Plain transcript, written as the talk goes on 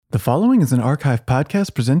following is an archive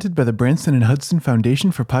podcast presented by the Branson and Hudson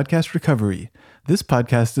Foundation for Podcast Recovery. This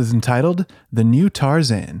podcast is entitled The New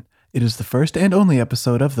Tarzan. It is the first and only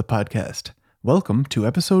episode of the podcast. Welcome to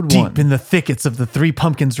episode 1. Deep in the thickets of the Three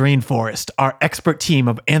Pumpkins rainforest, our expert team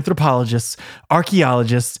of anthropologists,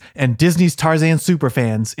 archaeologists, and Disney's Tarzan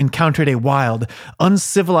superfans encountered a wild,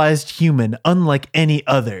 uncivilized human unlike any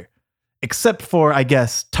other. Except for, I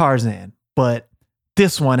guess, Tarzan. But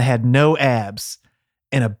this one had no abs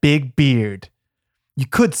and a big beard. You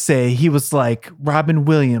could say he was like Robin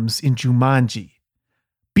Williams in Jumanji.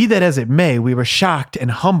 Be that as it may, we were shocked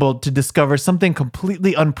and humbled to discover something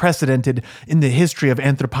completely unprecedented in the history of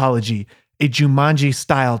anthropology, a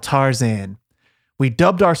Jumanji-style Tarzan. We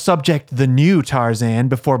dubbed our subject the new Tarzan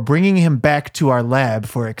before bringing him back to our lab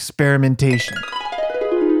for experimentation.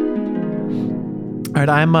 All right,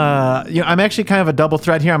 I'm actually kind of a double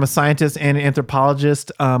threat here. I'm a scientist and an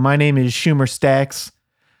anthropologist. My name is Schumer Stacks.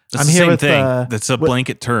 That's the same thing. That's a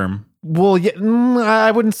blanket term. Well, yeah,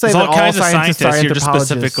 I wouldn't say that all kinds of scientists are You're just anthropologists.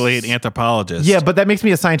 specifically an anthropologist. Yeah, but that makes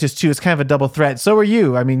me a scientist too. It's kind of a double threat. So are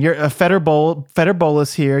you. I mean, you're a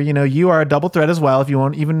Federbolus here. You know, you are a double threat as well. If you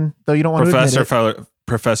want, even though you don't want to admit it.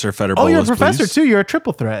 Professor Federbolus. Oh, you're a professor please. too. You're a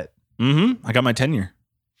triple threat. Mm-hmm. I got my tenure.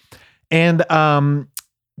 And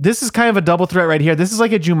this is kind of a double threat right here. This is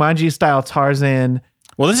like a Jumanji style Tarzan.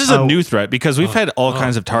 Well, this is a new threat because we've had all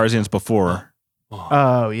kinds of Tarzans before.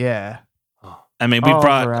 Oh yeah. I mean,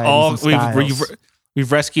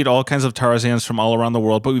 we've rescued all kinds of Tarzans from all around the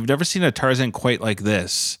world, but we've never seen a Tarzan quite like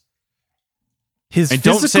this.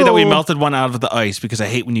 Don't say that we melted one out of the ice because I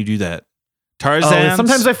hate when you do that. Tarzan.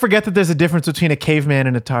 Sometimes I forget that there's a difference between a caveman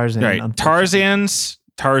and a Tarzan. Right.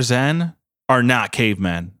 Tarzan are not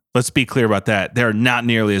cavemen. Let's be clear about that. They're not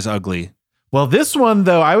nearly as ugly. Well, this one,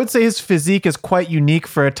 though, I would say his physique is quite unique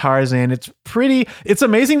for a Tarzan. It's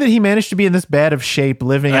amazing that he managed to be in this bad of shape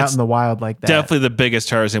living out in the wild like that. Definitely the biggest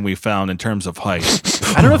Tarzan we found in terms of height.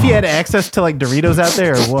 I don't know if he had access to like Doritos out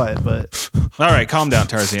there or what, but. All right, calm down,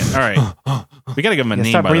 Tarzan. All right. We got to give him a name,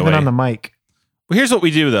 stop by the way. breathing on the mic. Well, here's what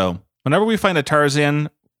we do, though. Whenever we find a Tarzan,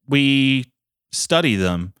 we study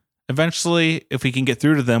them. Eventually, if we can get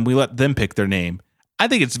through to them, we let them pick their name. I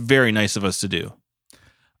think it's very nice of us to do.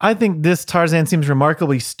 I think this Tarzan seems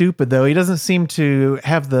remarkably stupid, though. He doesn't seem to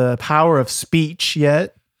have the power of speech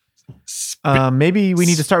yet. Maybe we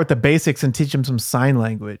need to start with the basics and teach him some sign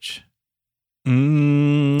language.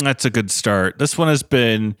 That's a good start. This one has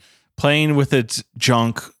been playing with its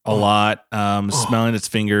junk a lot, smelling its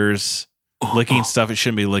fingers, licking stuff it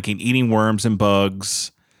shouldn't be licking, eating worms and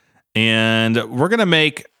bugs. And we're going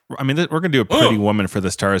to do a pretty woman for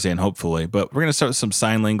this Tarzan, hopefully. But we're going to start with some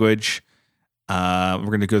sign language. We're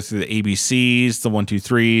going to go through the ABCs, the 1, 2,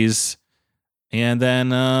 3s, and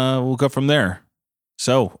then we'll go from there.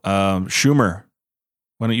 So, Schumer,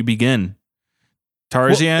 why don't you begin?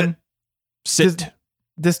 Tarzan, sit.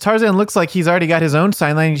 This Tarzan looks like he's already got his own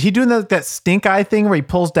sign language. He doing that stink eye thing where he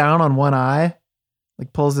pulls down on one eye,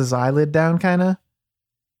 like pulls his eyelid down, kind of.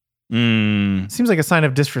 Seems like a sign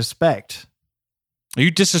of disrespect. Are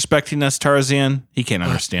you disrespecting us, Tarzan? He can't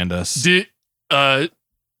understand us.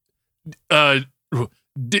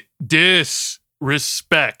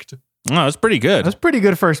 Disrespect. Oh, that's pretty good. That's pretty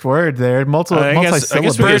good first word there. Multi-syllables. I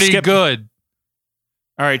guess Pretty good.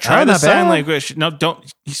 All right, try the sign language. No,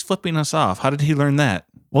 don't. He's flipping us off. How did he learn that?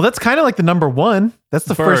 Well, that's kind of like the number 1. That's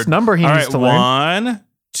the first number he needs to learn. 1,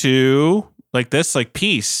 2, like this, like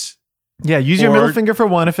peace. Yeah, use your middle finger for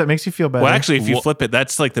 1 if it makes you feel better. Well, actually, if you flip it,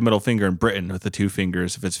 that's like the middle finger in Britain with the 2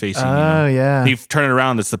 fingers if it's facing you. Oh, yeah. If you turn it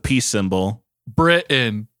around, it's the peace symbol.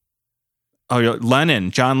 Britain. Oh,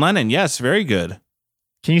 Lennon. John Lennon. Yes, very good.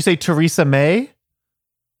 Can you say Theresa May?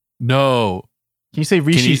 No. Can you say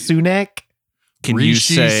Rishi Sunak? Can Rishi you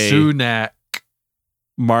say Sunak?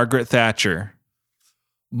 Margaret Thatcher?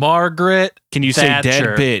 Margaret Can you Thatcher. say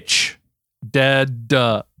dead bitch? Dead.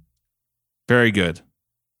 Very good.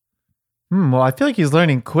 Well, I feel like he's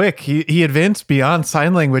learning quick. He advanced beyond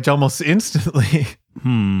sign language almost instantly.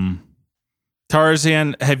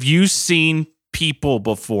 Tarzan, have you seen people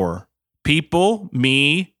before? People,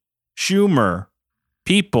 me, Schumer.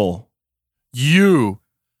 People. You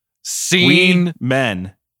seen we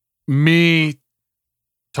men. Me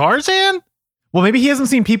Tarzan? Well, maybe he hasn't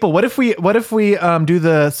seen people. What if we do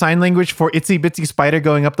the sign language for Itsy Bitsy Spider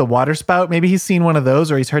going up the water spout? Maybe he's seen one of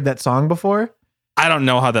those or he's heard that song before. I don't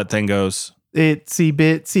know how that thing goes. Itsy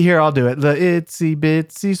Bitsy, here, I'll do it. The Itsy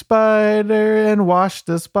Bitsy Spider and wash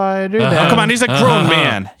the spider down. Oh, come on, he's a grown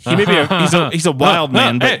man. He may be he's a wild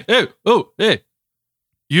man. But Hey.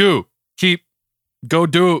 You go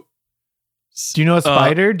do. Do you know a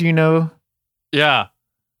spider? Do you know? Yeah.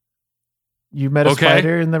 You met a Okay.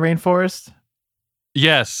 spider in the rainforest?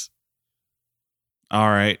 Yes. All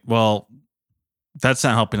right. Well, that's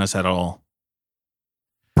not helping us at all.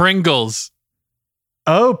 Pringles.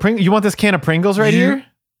 Oh, you want this can of Pringles right You-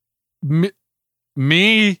 here?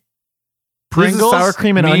 Me. This is Pringles. sour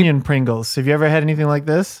cream and Me- onion Pringles. Have you ever had anything like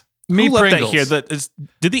this? Me Who left Pringles. that here?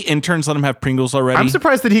 Did the interns let him have Pringles already? I'm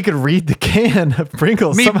surprised that he could read the can of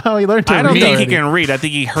Pringles. Me- Somehow he learned to I read don't think already. he can read. I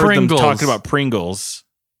think he heard Pringles. them talking about Pringles.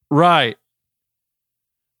 Right.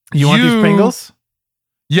 You want these You- Pringles?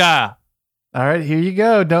 Yeah. All right, here you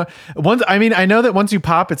go. I know that once you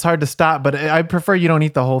pop, it's hard to stop, but I prefer you don't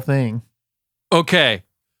eat the whole thing. Okay.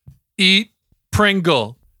 Eat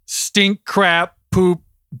Pringle. Stink, crap, poop,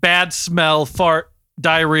 bad smell, fart,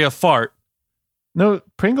 diarrhea, fart. No,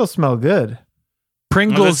 Pringles smell good.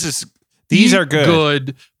 Pringles These eat are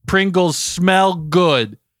good. Pringles smell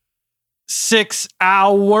good. 6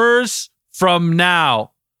 hours from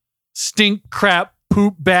now. Stink, crap,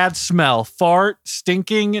 poop, bad smell, fart,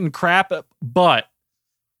 stinking, and crap butt.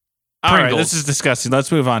 All right, Pringles. this is disgusting.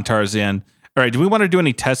 Let's move on, Tarzan. All right, do we want to do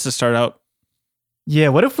any tests to start out? Yeah,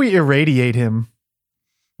 what if we irradiate him?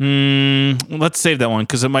 Let's save that one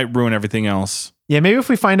because it might ruin everything else. Yeah, maybe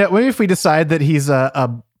if we decide that he's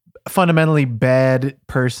a fundamentally bad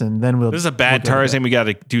person, then we'll. This is a bad we'll go with Tarzan. that. We got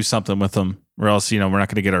to do something with him, or else we're not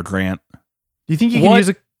going to get our grant. Do you think you can What use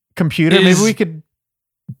a computer? Maybe is- we could.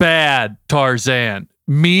 Bad Tarzan.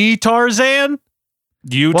 Me Tarzan?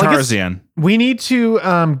 You Well, I guess- Tarzan. We need to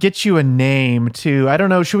get you a name too. I don't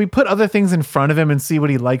know. Should we put other things in front of him and see what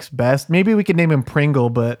he likes best? Maybe we could name him Pringle,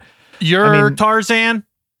 but You're I mean- Tarzan?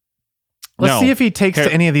 let's No. see if he takes Here-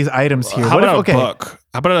 to any of these items here. How What about if, a okay, book?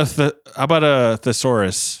 How about a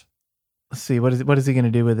thesaurus? let's see. What is he going to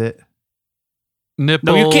do with it?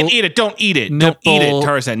 Nipple. No, you can't eat it. Don't eat it. Don't eat Nipple. it,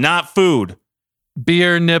 Tarzan. Not food.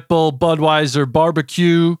 Beer nipple, Budweiser,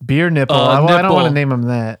 barbecue. Beer nipple. Uh, I don't nipple. want to name him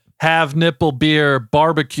that. Have nipple beer,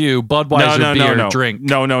 barbecue, Budweiser beer, drink.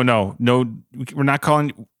 No. We're not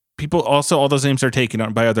calling people. Also, all those names are taken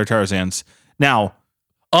on by other Tarzans. Now,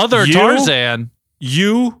 Other You- Tarzan.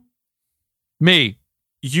 you Me.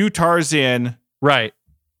 Tarzan, Right.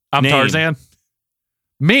 I'm Name. Tarzan.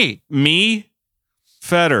 Me. me,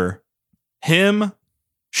 Feder, him,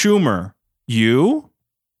 Schumer, you,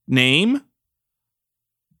 name.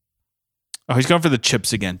 Oh, he's going for the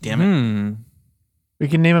chips again. Damn it. Hmm. We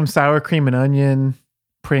can name him sour cream and onion.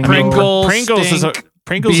 Pringle. Pringle. Pringles is a stink,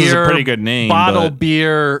 Pringles is a beer, pretty good name. Bottle but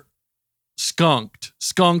beer, skunked.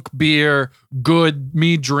 Skunk beer, good.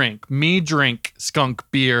 Me drink. Me drink skunk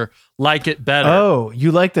beer. Like it better. Oh,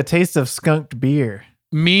 you like the taste of skunked beer?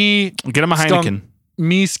 Me, get him a skunk. Heineken.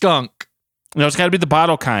 me skunk. No, it's got to be the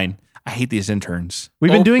bottle kind. I hate these interns.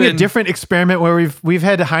 We've been doing a Open- different experiment where we've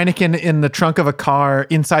had Heineken in the trunk of a car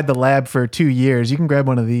inside the lab for 2 years. You can grab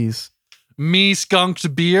one of these. Me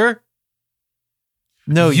skunked beer.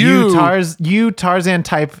 No, You- you Tarzan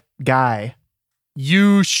type guy.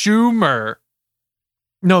 You Schumer.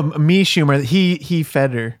 No, me Schumer. He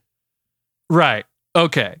Feder. Right.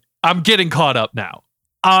 Okay. I'm getting caught up now.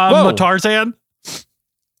 I'm Whoa. a Tarzan.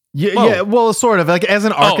 Yeah, Whoa. yeah. Well, sort of like as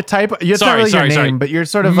an archetype. It's not sorry, really your sorry. name, but you're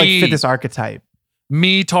sort of like Me. fit this archetype.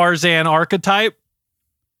 Me Tarzan archetype.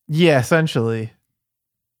 Yeah, essentially.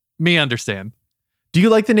 Me understand. Do you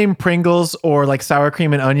like the name Pringles or like sour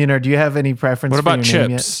cream and onion, or do you have any preference? What for about your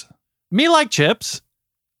name yet? chips? Me like chips.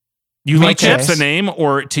 You Me like chips, chips. the name,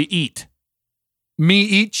 or to eat? Me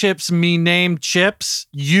eat chips. Me name chips.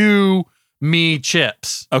 You me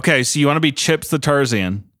chips. Okay, so you want to be Chips the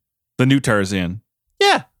Tarzan, the new Tarzan.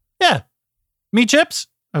 Yeah. Yeah. Me chips.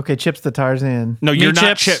 Okay, Chips the Tarzan. No, Me you're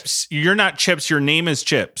not Chips. Chips. You're not Chips. Your name is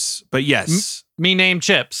Chips. But yes, Me name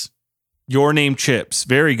chips. your name Chips.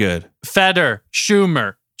 Very good. Feder.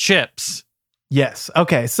 Schumer. Chips. Yes.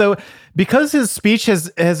 Okay. So because his speech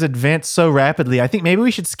has advanced so rapidly, I think maybe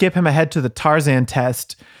we should skip him ahead to the Tarzan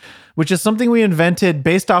test, which is something we invented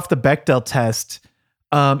based off the Bechdel test.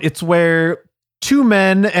 It's where two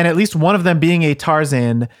men, and at least one of them being a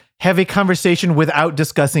Tarzan, have a conversation without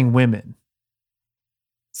discussing women.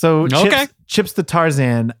 So Okay. Chips the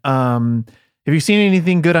Tarzan. Have you seen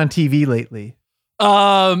anything good on TV lately?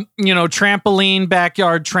 Trampoline,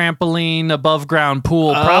 backyard trampoline, above ground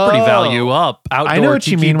pool, property Oh. value up. Outdoor I know what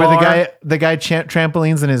you tiki mean. Where bar, the guy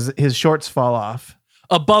trampolines and his shorts fall off.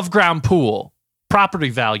 above ground pool, property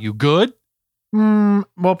value good.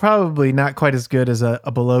 Well, probably not quite as good as a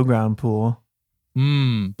below ground pool.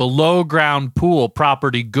 Below ground pool,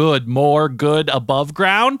 property good, more good above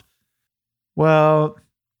ground. Well,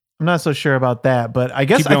 I'm not so sure about that, but I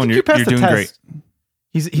guess Keep I going. think you passed You're the doing test.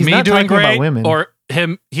 He's Me not doing talking great about women. or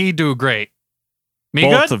him? He do great. Me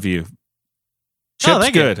Both good. of you. Oh, Chips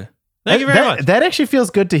thank you. good. Thank you very much. That actually feels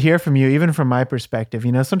good to hear from you, even from my perspective.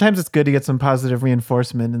 You know, sometimes it's good to get some positive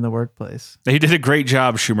reinforcement in the workplace. You did a great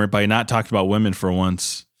job, Schumer, by not talking about women for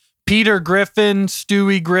once. Peter Griffin,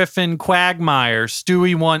 Stewie Griffin, Quagmire.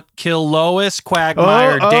 Stewie want kill Lois.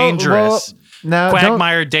 Quagmire dangerous. Now,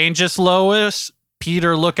 Quagmire dangerous Lois.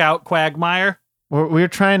 Peter look out Quagmire. We're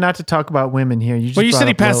trying not to talk about women here. You said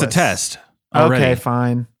he passed Lois. the test already. Okay,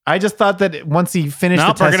 fine. I just thought that once he finished the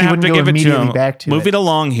We're test, gonna he have wouldn't to go give it to immediately him. back to it. Moving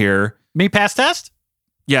along here. Me pass test?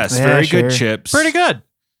 Yes, Yeah, very sure. good, Chips. Pretty good.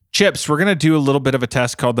 Chips, we're going to do a little bit of a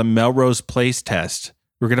test called the Melrose Place test.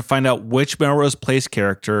 We're going to find out which Melrose Place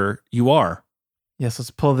character you are. Yes,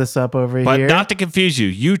 let's pull this up over But here. not to confuse you.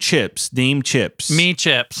 You, Chips. Name Chips. Me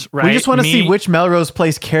Chips, right? We just want to Me- see which Melrose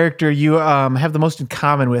Place character you have the most in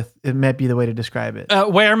common with. It might be the way to describe it.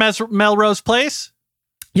 Where Melrose Place?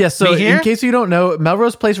 Yes, so me here? in case you don't know,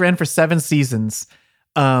 Melrose Place ran for 7 seasons.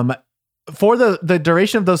 For the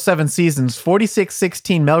duration of those 7 seasons,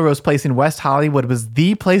 4616 Melrose Place in West Hollywood was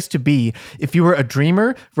the place to be if you were a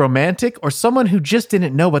dreamer, romantic, or someone who just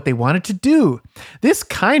didn't know what they wanted to do. This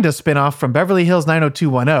kind of spinoff from Beverly Hills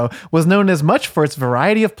 90210 was known as much for its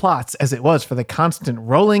variety of plots as it was for the constant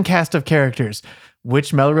rolling cast of characters.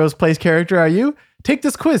 Which Melrose Place character are you? Take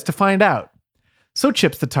this quiz to find out. So,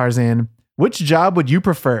 Chips the Tarzan, which job would you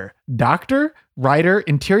prefer? Doctor, writer,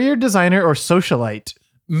 interior designer, or socialite?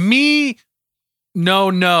 Me,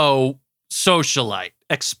 no, socialite.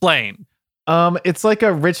 Explain. It's like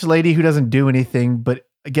a rich lady who doesn't do anything but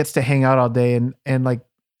gets to hang out all day and like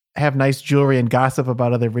have nice jewelry and gossip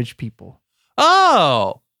about other rich people.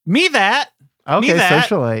 Oh, me that. Okay, that.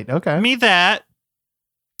 socialite. Okay. Me that.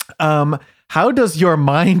 How does your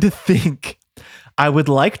mind think? I would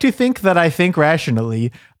like to think that I think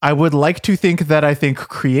rationally. I would like to think that I think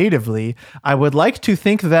creatively. I would like to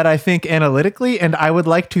think that I think analytically. And I would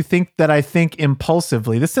like to think that I think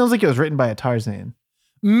impulsively. This sounds like it was written by a Tarzan.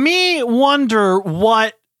 Me wonder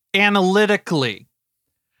what analytically.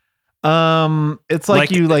 It's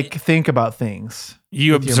like you think about things.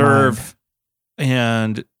 You with your observe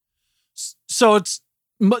and So it's,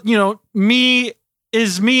 me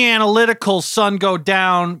analytical, sun go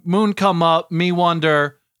down, moon come up, me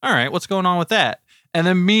wonder, all right, what's going on with that? And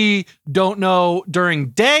then me don't know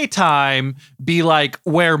during daytime, be like,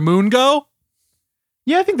 where moon go?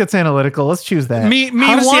 Yeah, I think that's analytical. Let's choose that. Me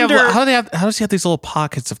how does wonder. how does he have these little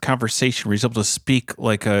pockets of conversation where he's able to speak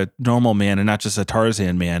like a normal man and not just a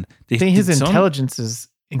Tarzan man? I think his intelligence is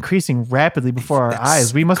increasing rapidly before our That's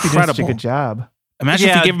eyes. We must be doing such a incredible. good job. Imagine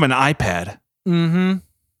if Yeah. you give him an iPad. Mm-hmm.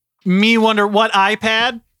 Me wonder what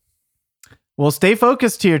iPad? Well, stay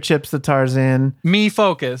focused here, Chips the Tarzan. Me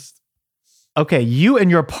focused. Okay, you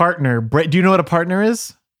and your partner. Do you know what a partner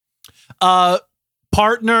is?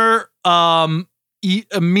 Partner,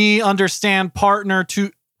 me understand partner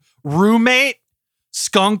to roommate,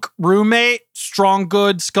 skunk roommate, strong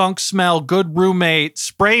good, skunk smell, good roommate,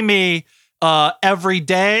 spray me every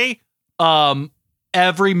day,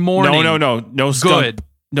 every morning. No skunk. Good.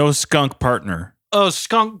 No skunk partner. Oh,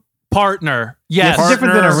 skunk partner. Yes. it's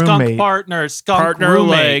different than a skunk roommate. partner, skunk Partner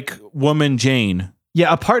roommate. like woman Jane.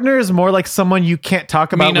 Yeah, a partner is more like someone you can't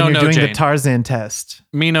talk about when you're doing the Jane. Tarzan test.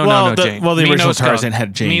 Me no Jane. Well, the Me original no skunk. Tarzan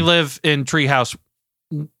had Jane. Me live in treehouse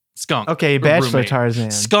skunk. Okay, Bachelor Roommate.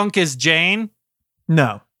 Tarzan. Skunk is Jane.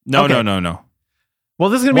 No. No. Well,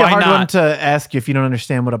 this is going to be a Why hard not? one to ask you if you don't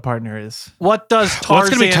understand what a partner is. What does Tarzan Well, it's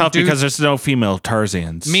gonna be tough do? because there's no female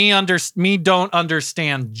Tarzans. Me don't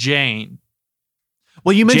understand Jane.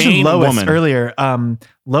 Well, you mentioned Jane Lois woman. earlier.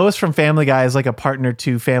 Lois from Family Guy is like a partner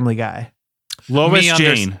to Family Guy. Lois Me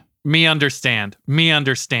Jane. Me understand.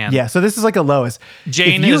 Yeah, so this is like a Lois.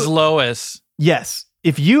 Jane If you- is Lois. Yes.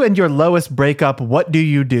 If you and your Lois break up, what do?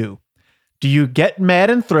 Do you get mad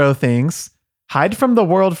and throw things, hide from the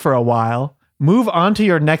world for a while, move on to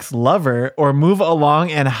your next lover, or move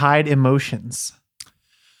along and hide emotions?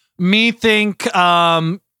 Me think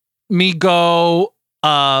me go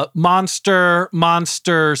Monster,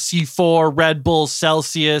 C4, Red Bull,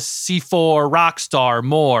 Celsius, C4, Rockstar,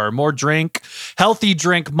 more drink, healthy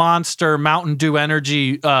drink, Monster, Mountain Dew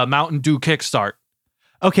Energy, Mountain Dew Kickstart.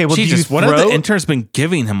 Okay, well, Jesus, do what you have throw, the interns been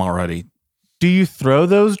giving him already? do you throw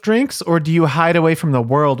those drinks or do you hide away from the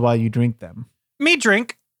world while you drink them? Me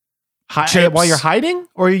drink. Chips. While you're hiding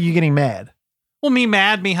or are you getting mad? Well, me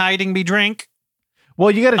mad, me hiding, me drink.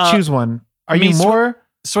 Well, you got to choose one. Are me you more...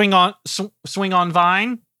 Swing on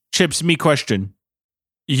Vine. Chips, me question.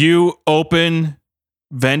 You open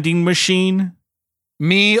vending machine?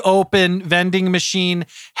 Me open vending machine,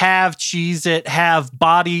 have Cheez-It, have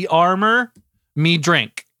body armor, me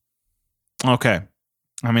drink. Okay.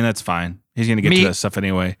 I mean, that's fine. He's going to get to that stuff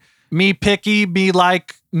anyway. Me picky, me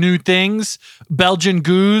like new things. Belgian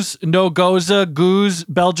goose, no goza, goose,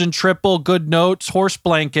 Belgian triple, good notes, horse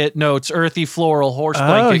blanket notes, earthy floral, horse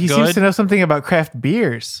blanket, he good. seems to know something about craft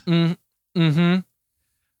beers. Mm-hmm.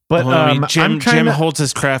 But Well, I mean, I'm Jim trying to, holds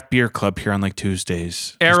his craft beer club here on like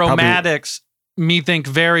Tuesdays. There's Aromatics, me think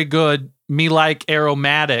very good. Me like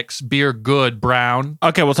aromatics, beer good, brown.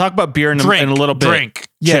 Okay, we'll talk about beer in a little bit. Drink.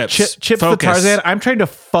 yeah, Chips. Chips the Focus. Tarzan. I'm trying to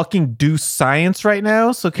fucking do science right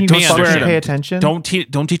now, so can you Don't fucking swear at pay him. attention? Don't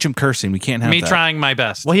teach him cursing. We can't have Me that. trying my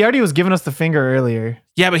best. Well, he already was giving us the finger earlier.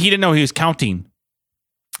 Yeah, but he didn't know he was counting.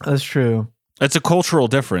 That's true. That's a cultural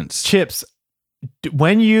difference. Chips,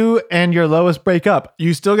 when you and your Lois break up,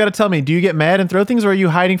 you still got to tell me, do you get mad and throw things, or are you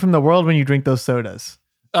hiding from the world when you drink those sodas?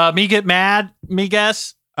 Me get mad, me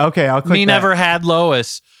guess. Okay, I'll click Me that. never had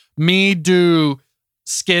Lois. Me do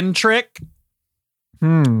skin trick.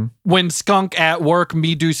 When skunk at work,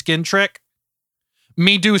 me do skin trick.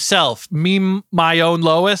 Me do self. Me my own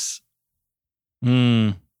Lois.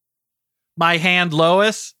 My hand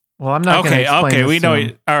Lois. Well, I'm not going to explain Okay, this we to know.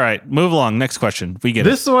 him. All right, move along. Next question. We get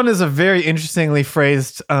This one is a very interestingly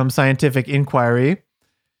phrased scientific inquiry.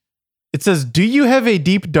 It says, do you have a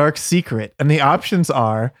deep, dark secret? And the options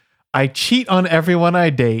are, I cheat on everyone I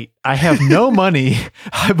date, I have no money,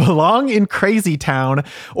 I belong in Crazy Town,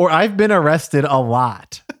 or I've been arrested a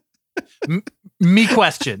lot. Me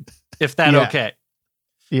question, if that Yeah. okay.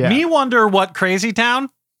 Yeah. Me wonder what Crazy Town?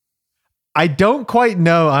 I don't quite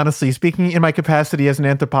know, honestly, speaking in my capacity as an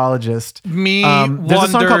anthropologist. Me there's a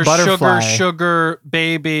song wonder called Butterfly. sugar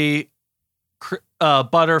baby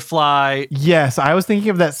butterfly. Yes, I was thinking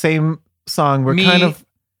of that same song. We're Me- kind of...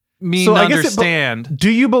 Me So I guess understand.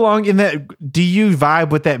 Do you belong in that? Do you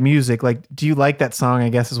vibe with that music? Like, do you like that song? I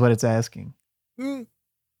guess is what it's asking.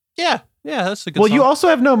 Yeah, that's a good Well, song. you also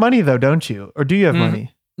have no money though, don't you? Or do you have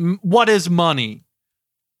money? What is money?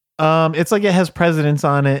 It's like it has presidents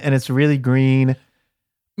on it, and it's really green.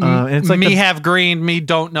 And it's like me have green, me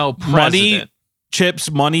don't know money. president.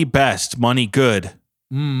 Chips, money best, money good.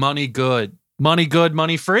 Money good. Money good,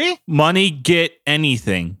 money free? Money get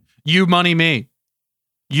anything. You money me.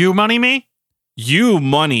 You money me? You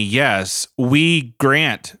money, yes. We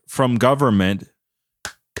grant from government.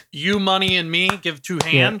 You money and me give two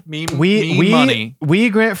hand. Me we money. We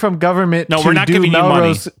grant from government. No, to we're not do giving you money.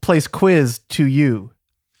 Melrose Place quiz to you.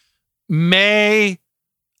 May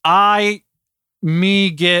I me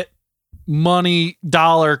get money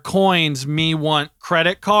dollar coins, me want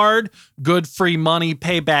credit card, good free money,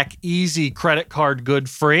 payback easy, credit card, good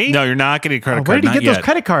free. No, you're not getting a credit Where card. did you Not get those yet.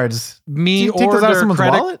 credit cards? Me Do you take those out of order someone's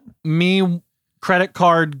credit, wallet? me credit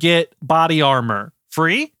card get body armor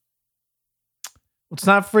free. It's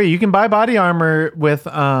not free. You can buy body armor with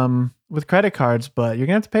credit cards, but you're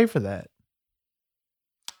gonna have to pay for that.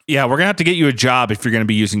 Yeah, we're gonna have to get you a job if you're gonna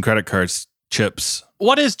be using credit cards, Chips.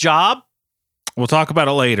 What is job? We'll talk about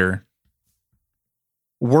it later.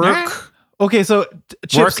 Work, Okay, so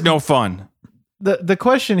Chips, work, no fun. the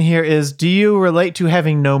question here is: do you relate to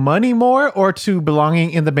having no money more, or to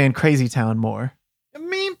belonging in the band Crazy Town more?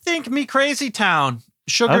 Me think me crazy town.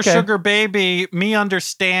 Sugar, Okay. sugar baby. Me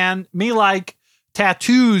understand. Me like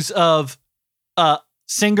tattoos of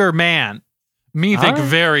singer man. Me think All right.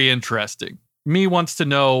 very interesting. Me wants to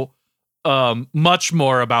know much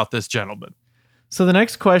more about this gentleman. So the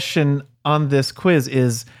next question on this quiz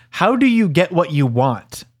is: how do you get what you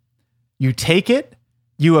want? You take it,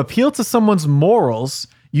 you appeal to someone's morals,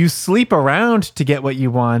 you sleep around to get what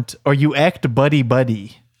you want, or you act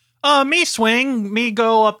buddy-buddy. Me swing, me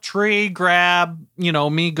go up tree, grab,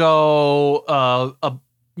 me go,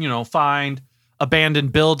 find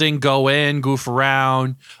abandoned building, go in, goof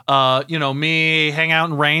around, me hang out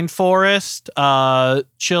in rainforest,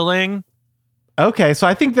 chilling. Okay, so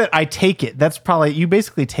I think that I take it. That's probably, you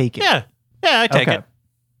basically take it. Yeah, I take it.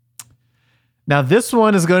 Now this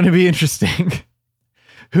one is going to be interesting.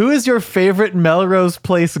 Who is your favorite Melrose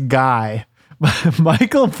Place guy?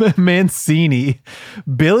 Michael Mancini,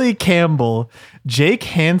 Billy Campbell, Jake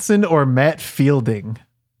Hansen, or Matt Fielding?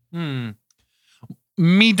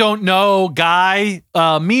 Me don't know guy.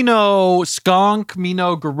 Me know skunk. Me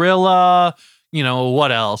know gorilla.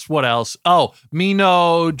 What else? Oh, me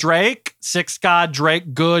know Drake. Six God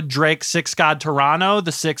Drake. Good Drake. Six God Toronto.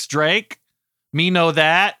 The sixth Drake. Me know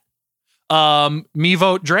that. Me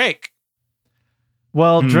vote Drake.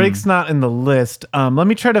 Well, Drake's not in the list. Let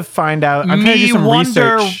me try to find out. I'm trying to do Me some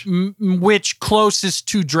wonder research. which closest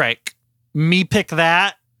to Drake. Me pick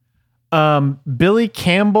that. Billy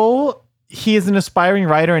Campbell, he is an aspiring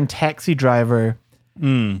writer and taxi driver.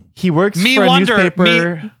 He works Me for a wonder.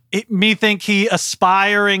 newspaper. Me think he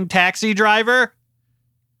aspiring taxi driver.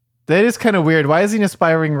 That is kind of weird. Why is he an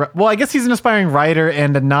aspiring? Well, I guess he's an aspiring writer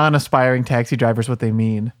and a non-aspiring taxi driver is what they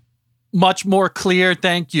mean. Much more clear.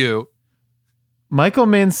 Thank you. Michael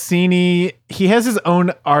Mancini, he has his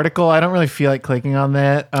own article. I don't really feel like clicking on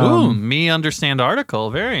that. Ooh, me understand article.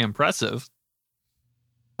 Very impressive.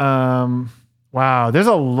 Wow, there's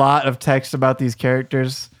a lot of text about these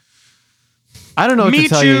characters. I don't know what me to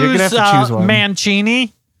tell you. You're gonna have to choose one.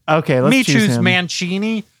 Mancini. Okay, let's me choose him.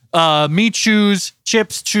 Mancini. Me choose.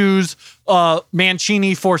 Chips choose.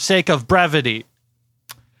 Mancini for sake of brevity.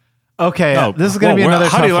 Okay, this is gonna be another.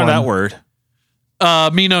 How tough do you learn one. that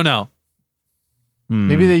word? Me no.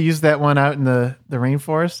 Maybe they used that one out in the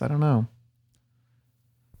rainforest. I don't know.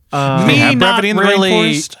 They have brevity in the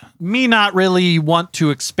rainforest? Me not really want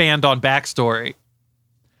to expand on backstory.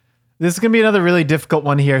 This is going to be another really difficult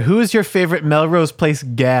one here. Who is your favorite Melrose Place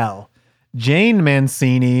gal? Jane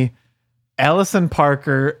Mancini, Allison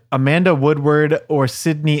Parker, Amanda Woodward, or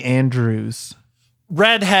Sydney Andrews?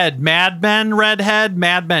 Redhead, Mad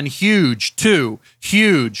Men, huge, too.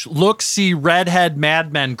 Huge. Look, see, redhead,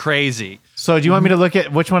 Mad Men, crazy. So do you want me to look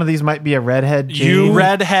at which one of these might be a redhead? Jane? You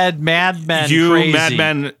redhead, Mad Men, crazy.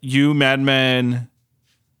 Mad Men.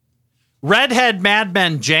 Redhead, Mad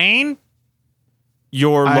Men, Jane?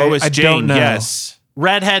 Your Lois I Jane, don't know. yes.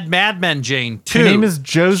 Redhead, Mad Men, Jane, too. Her name is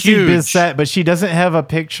Josie Huge. Bissett, but she doesn't have a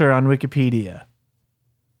picture on Wikipedia.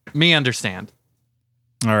 Me understand.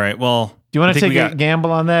 All right, well. Do you want to take a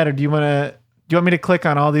gamble on that, or do you want me to click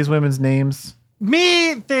on all these women's names?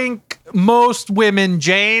 Me think most women,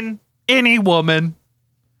 Jane, any woman.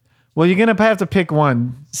 Well, you're gonna have to pick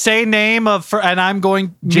one. Say name of, and I'm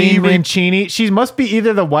going Jane Mancini. She must be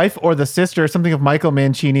either the wife or the sister or something of Michael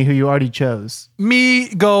Mancini, who you already chose. Me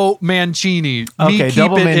go Mancini. Okay, me keep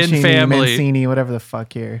double it Mancini, in family. Mancini, whatever the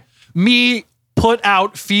fuck here. Me put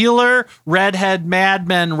out feeler, redhead, Mad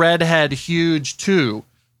Men, redhead, huge, too.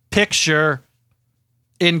 Picture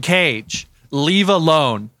in cage. Leave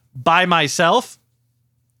alone. By myself.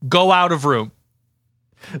 Go out of room.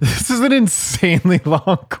 This is an insanely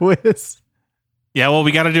long quiz. Yeah, well,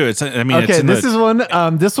 we got to do it. I mean, Okay, this is one.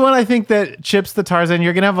 This one, I think that Chips the Tarzan,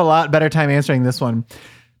 you're gonna have a lot better time answering this one.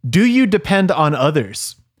 Do you depend on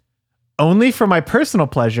others? Only for my personal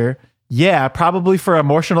pleasure? Yeah, probably for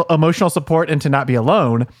emotional support and to not be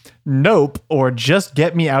alone. Nope, or just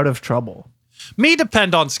get me out of trouble. Me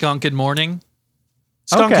depend on Skunk in morning.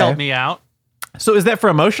 Skunk Okay. help me out. So is that for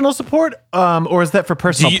emotional support, or is that for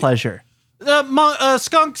personal pleasure?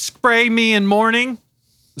 Skunk spray me in morning.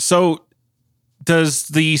 So does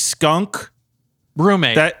the skunk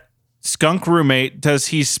Roommate. roommate, does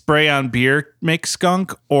he spray on beer make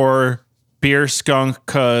skunk, or beer skunk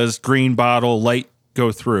cause green bottle light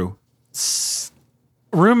go through?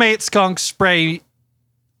 Roommate skunk spray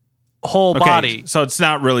whole body. So it's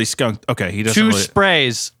not really skunk. Okay, he doesn't Two really,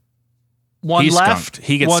 sprays. One he's left, skunked.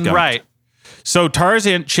 He gets one skunked. right. So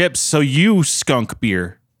Tarzan Chips, so you skunk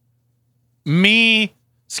beer. Me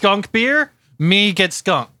skunk beer, me get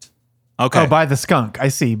skunked. Okay. Oh, by the skunk. I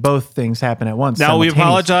see. Both things happen at once. Now, we simultaneously.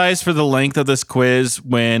 apologize for the length of this quiz.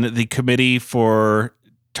 When the committee for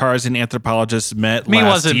Tarzan anthropologists met Me last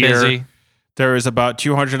wasn't year, busy. there was about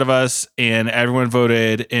 200 of us, and everyone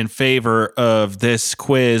voted in favor of this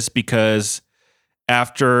quiz because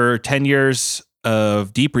after 10 years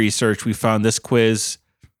of deep research, we found this quiz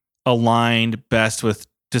aligned best with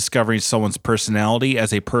discovering someone's personality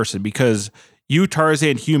as a person, because you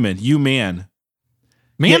Tarzan human, you man.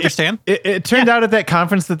 Me understand. It turned out at that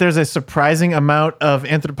conference that there's a surprising amount of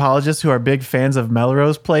anthropologists who are big fans of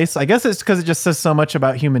Melrose Place. I guess it's because it just says so much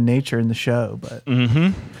about human nature in the show. But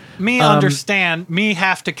Me understand. Me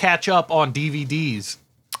have to catch up on DVDs.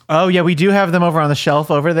 oh yeah, we do have them over on the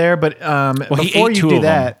shelf over there. But he before ate you two do of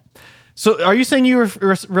them. that, so are you saying you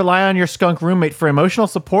rely on your skunk roommate for emotional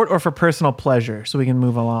support or for personal pleasure? So we can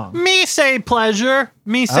move along. Me say pleasure.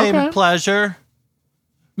 Me say Okay. pleasure.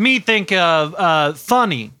 Me think of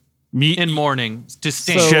funny Me in morning.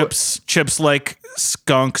 Distinct. So- chips like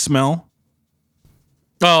skunk smell.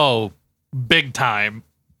 Oh, big time.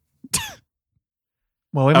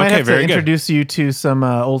 Well, we might Okay, have to very good. introduce you to some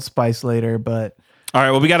Old Spice later, but All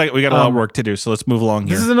right, well we got a lot of work to do, so let's move along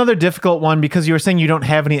here. this is another difficult one because you were saying you don't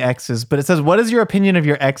have any exes, but it says, what is your opinion of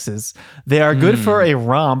your exes? They are good for a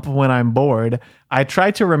romp when I'm bored. I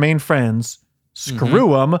try to remain friends.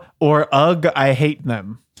 Screw them, or ugh, I hate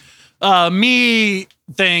them. Me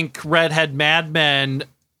think redhead madmen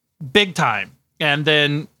big time, and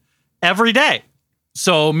then every day.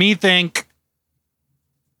 So me think,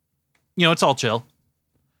 it's all chill.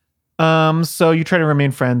 So you try to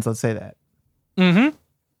remain friends, let's say that. Mm-hmm.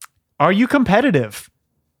 Are you competitive?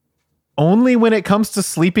 Only when it comes to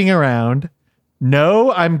sleeping around.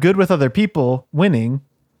 No, I'm good with other people, winning.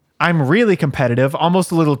 I'm really competitive,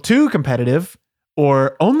 almost a little too competitive,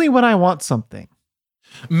 or only when I want something.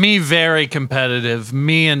 Me, very competitive.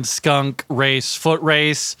 Me and Skunk race, foot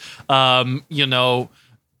race.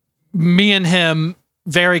 Me and him,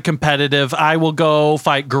 very competitive. I will go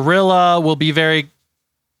fight Gorilla. Will be very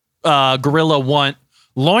Gorilla want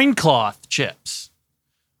loincloth chips.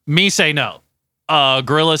 Me say no.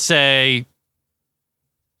 Gorilla say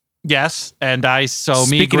yes, and me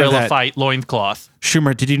Speaking of Gorilla that, fight loincloth.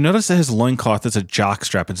 Schumer, did you notice that his loincloth is a jock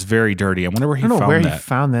strap? It's very dirty. I wonder where he I don't know found where that. he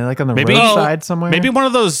found that, like on the Maybe- roadside somewhere. Maybe one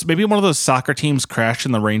of those soccer teams crashed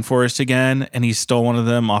in the rainforest again, and he stole one of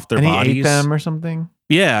them off their and bodies. he ate them or something.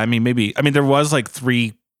 Yeah, I mean, maybe. I mean, there was like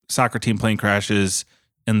 3 soccer team plane crashes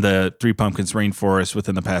in the Three Pumpkins rainforest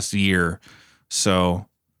within the past year. So,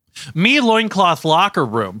 Me loincloth locker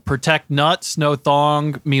room. Protect nuts, no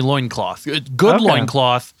thong. Me loincloth. Good Okay.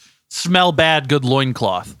 loincloth. Smell bad, good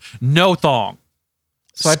loincloth. No thong.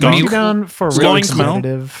 So I Skunk? put you down for really Skunk smell?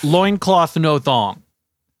 competitive. Loincloth, no thong.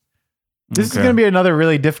 This is Okay. going to be another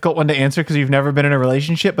really difficult one to answer because you've never been in a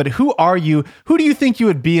relationship. But who are you? Who do you think you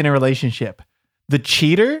would be in a relationship? The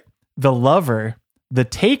cheater, the lover, the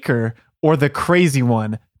taker, or the crazy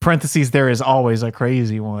one? Parentheses, there is always a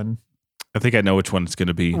crazy one. I think I know which one it's going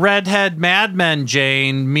to be. Redhead Madmen,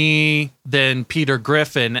 Jane. Me, then Peter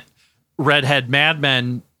Griffin. Redhead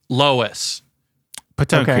Madmen, Lois. Put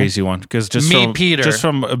down Okay. crazy one because Peter. just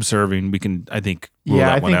from observing, we can I think rule Yeah,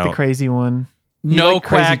 that I one think out. the crazy one. You No like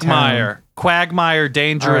Crazy Quagmire. Quagmire, All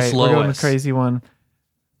dangerous right, we're going with Lois. crazy one.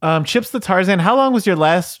 Chips the Tarzan. How long was your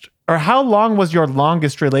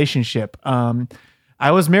longest relationship?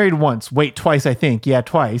 I was married once. Wait, twice, I think. Yeah,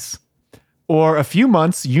 twice. Or a few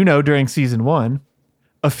months, during season 1.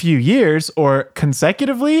 A few years, or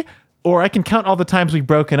consecutively, or I can count all the times we've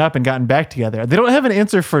broken up and gotten back together. They don't have an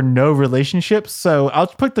answer for no relationships, so I'll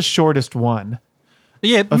pick the shortest one.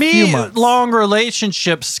 Yeah, A few me, months. long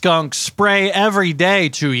relationship, Skunk, spray every day,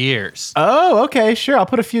 2 years. Oh, okay, sure. I'll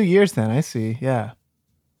put a few years then. I see. Yeah.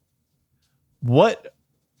 What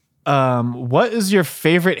is your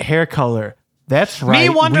favorite hair color? That's right. Me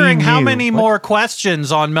wondering we how knew. many What? more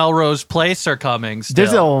questions on Melrose Place are coming still.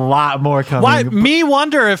 There's a lot more coming. Why? Me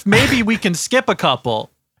wonder if maybe we can skip a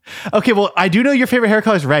couple. Okay, well, I do know your favorite hair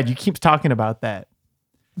color is red. You keep talking about that.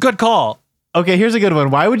 Good call. Okay, here's a good one.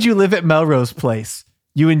 Why would you live at Melrose Place?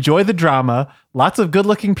 You enjoy the drama, lots of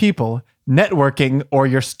good-looking people, networking, or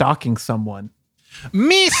you're stalking someone.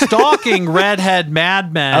 Me stalking redhead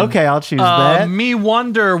madmen. Okay, I'll choose that. Me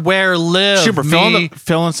wonder where live. Schumer, me,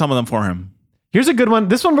 fill in some of them for him. Here's a good one.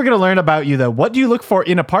 This one we're going to learn about you, though. What do you look for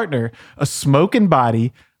in a partner? A smoking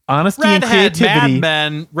body, honesty and redhead creativity.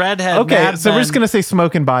 madmen. Redhead Okay, madmen. so we're just going to say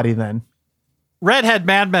smoking body then. Redhead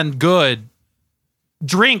madmen. Good.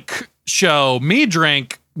 Drink show. Me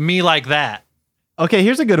drink. Me like that. Okay,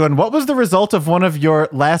 here's a good one. What was the result of one of your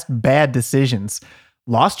last bad decisions?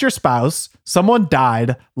 Lost your spouse, someone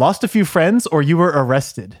died, lost a few friends, or you were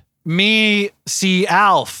arrested? Me see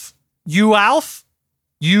Alf. You Alf?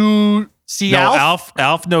 You see No, Alf?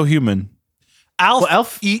 Alf, no human. Alf,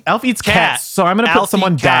 Well, Alf eats cat. cats, so I'm going to put Alf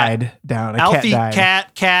someone eat cat. died down. A Alf cat eat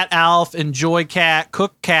died. cat, Alf, enjoy cat,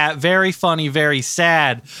 cook cat, very funny, very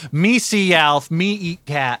sad. Me see Alf, me eat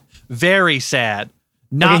cat, very sad.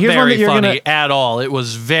 Not here's one very that you're funny at all. It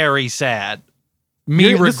was very sad.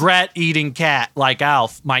 Me This- regret eating cat like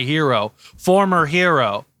Alf, my hero, former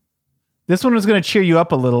hero. This one was going to cheer you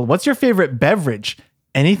up a little. What's your favorite beverage?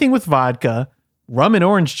 Anything with vodka, rum and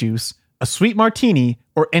orange juice, a sweet martini,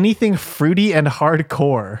 or anything fruity and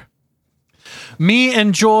hardcore? Me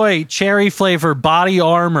enjoy cherry flavor body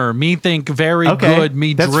armor. Me think very Okay, good.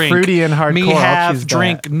 Me that's drink. fruity and hardcore. Me I'll have choose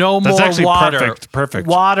drink. that. No That's more actually water. perfect.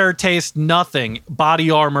 Water tastes nothing. Body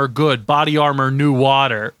armor good. Body armor new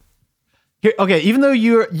water. Here, okay, even though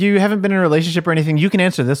you haven't been in a relationship or anything, you can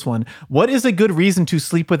answer this one. What is a good reason to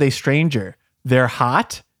sleep with a stranger? They're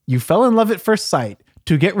hot, you fell in love at first sight,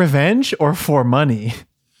 to get revenge, or for money?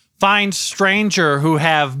 Find stranger who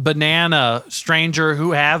have banana. Stranger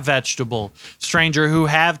who have vegetable. Stranger who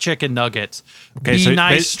have chicken nuggets. Okay, Be so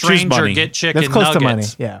nice choose stranger. money. Get chicken That's close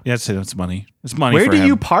nuggets. to money. Yeah. Yeah, it's money. It's money. Where for do him.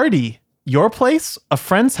 you party? Your place, a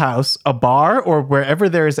friend's house, a bar, or wherever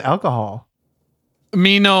there is alcohol?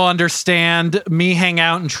 Me no understand. Me hang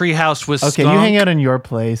out in treehouse with Okay, skunk. you hang out in your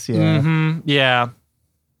place. Yeah. Mm-hmm. Yeah.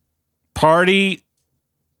 Party,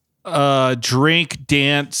 drink,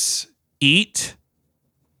 dance, eat,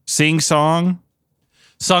 sing song.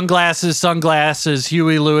 Sunglasses.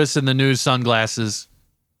 Huey Lewis and the new sunglasses.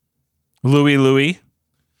 Louis.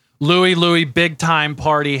 Louis, big time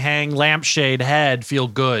party, hang, lampshade, head, feel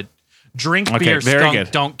good. Drink Okay, beer, very skunk,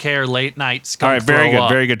 good. don't care, late night, skunk All right, very throw good, up.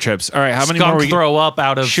 very good, Chips. All right, how many Skunk more? throw up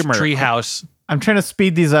out of Shimmer. treehouse. I'm trying to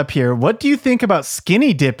speed these up here. What do you think about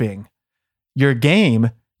skinny dipping? Your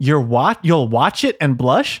game, you'll watch it and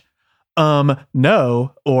blush?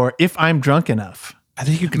 No, or if I'm drunk enough. I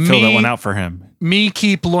think you could fill that one out for him. Me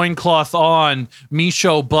keep loincloth on. Me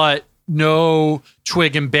show butt. No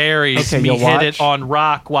twig and berries. Okay, me you'll hit watch. it on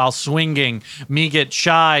rock while swinging. Me get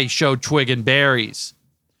shy. Show twig and berries.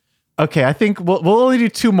 Okay, I think we'll only do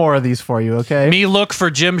 2 more of these for you, okay? Me look for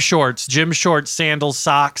gym shorts. Gym shorts, sandals,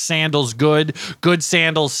 socks. Sandals good. Good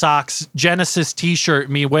sandals, socks. Genesis t-shirt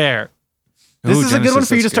me wear. This Ooh, is a good one Genesis,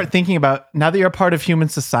 for you to that's start good. thinking about. Now that you're a part of human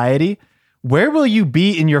society, where will you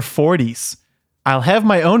be in your 40s? I'll have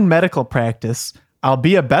my own medical practice. I'll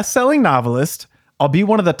be a best-selling novelist. I'll be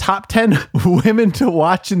one of the top 10 women to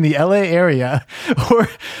watch in the LA area. Or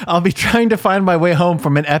I'll be trying to find my way home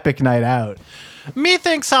from an epic night out. Me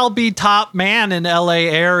thinks I'll be top man in LA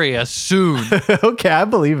area soon. Okay, I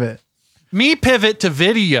believe it. Me pivot to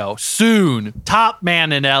video soon. Top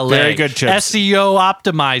man in LA. Very good, Chips. SEO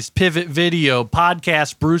optimized pivot video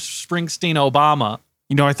podcast. Bruce Springsteen Obama.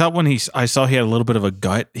 You know, I thought when I saw he had a little bit of a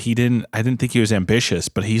gut. I didn't think he was ambitious,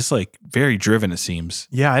 but he's like very driven. It seems.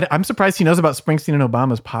 Yeah, I'm surprised he knows about Springsteen and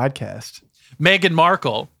Obama's podcast. Meghan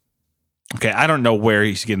Markle. Okay, I don't know where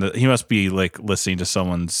he's getting. He must be like listening to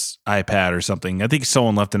someone's iPad or something. I think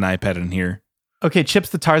someone left an iPad in here. Okay, Chips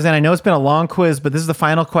the Tarzan. I know it's been a long quiz, but this is the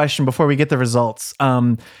final question before we get the results.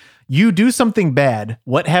 You do something bad.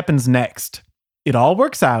 What happens next? It all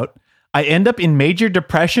works out. I end up in major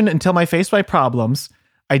depression until I face my problems.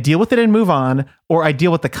 I deal with it and move on, or I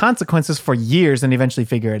deal with the consequences for years and eventually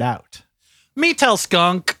figure it out. Me tell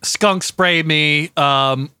skunk. Skunk spray me.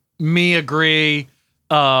 Me agree.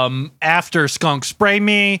 After skunk spray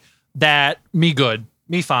me, that me good.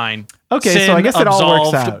 Me fine. Okay, Sin so I guess it all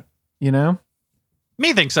works absolved. out, you know?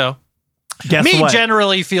 Me think so. Guess me what?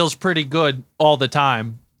 generally feels pretty good all the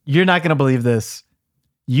time. You're not going to believe this.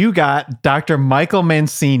 You got Dr. Michael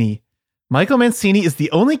Mancini. Michael Mancini is the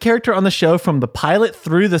only character on the show from the pilot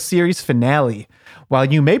through the series finale. While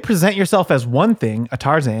you may present yourself as one thing, a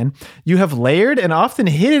Tarzan, you have layered and often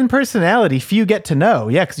hidden personality few get to know.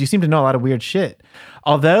 Yeah, because you seem to know a lot of weird shit.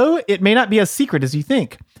 Although it may not be as secret as you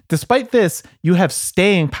think. Despite this, you have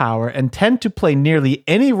staying power and tend to play nearly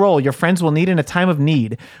any role your friends will need in a time of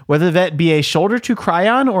need, whether that be a shoulder to cry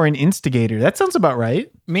on or an instigator. That sounds about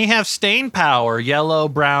right. Me have stain power, yellow,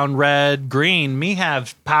 brown, red, green. Me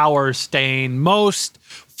have power stain most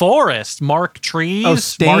forest, mark trees, Oh,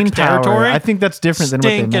 stain mark power. territory. I think that's different than what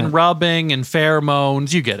they Stink meant. and rubbing and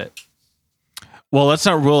pheromones. You get it. Well, let's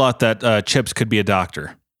not rule out that Chips could be a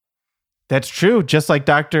doctor. That's true. Just like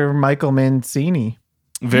Dr. Michael Mancini.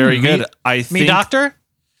 Very Me- good. I think Me doctor?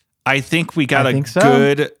 I think we got I a think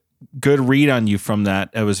so. good read on you from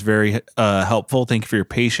that. It was very helpful. Thank you for your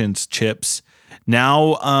patience, Chips.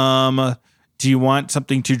 Now, do you want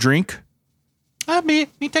something to drink? Me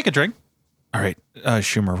take a drink. All right,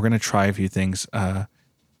 Schumer, we're gonna try a few things.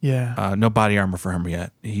 Yeah. No body armor for him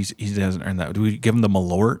yet. He hasn't earned that. Do we give him the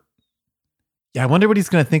Malort? Yeah, I wonder what he's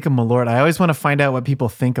going to think of Malort. I always want to find out what people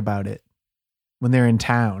think about it when they're in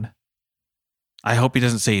town. I hope he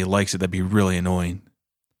doesn't say he likes it. That'd be really annoying.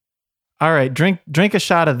 All right, drink a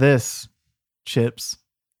shot of this, Chips.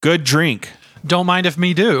 Good drink. Don't mind if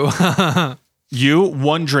me do. You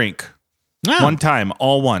one drink, Ah, one time,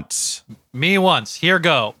 all once. Me once. Here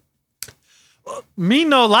go. Me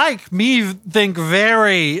no like. Me think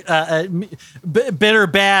very bitter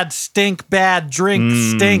bad, stink bad, drink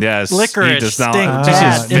stink, yes, he licorice does not- stink just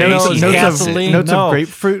bad, his face, notes, he hates gasoline, it. Notes no. of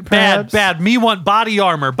grapefruit, Bad, perhaps? bad. Me want body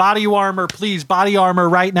armor, please, body armor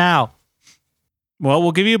right now. Well,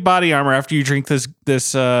 we'll give you body armor after you drink this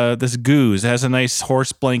goose. It has a nice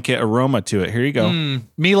horse blanket aroma to it. Here you go.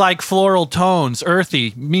 Me like floral tones,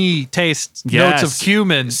 earthy. Me taste Yes. notes of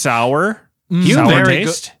cumin. Sour. Mm, Sour very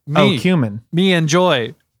taste. good. Oh, Me, cumin. me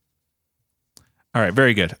enjoy. All right,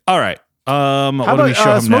 very good. All right. How What do we show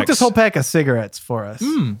about him smoke next? this whole pack of cigarettes for us?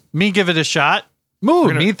 Me give it a shot. Moo,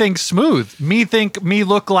 gonna- me think smooth. Me think me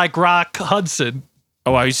look like Rock Hudson.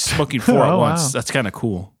 Oh, I was smoking four at Oh, once. wow. That's kind of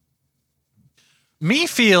cool. Me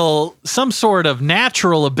feel some sort of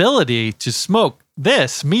natural ability to smoke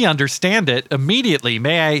this. Me understand it immediately.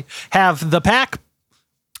 May I have the pack?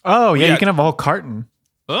 Oh, yeah, Yeah. you can have a whole carton.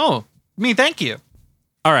 Oh, me thank you.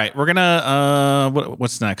 All right, we're gonna.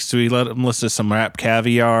 What's next? Do we let him list us some wrap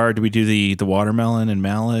caviar? Do we do the watermelon and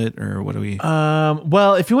mallet, or what do we?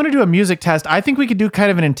 Well, if you want to do a music test, I think we could do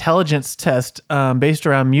kind of an intelligence test based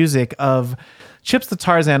around music of Chips the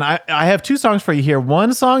Tarzan. I have 2 songs for you here.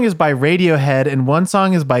 One song is by Radiohead and one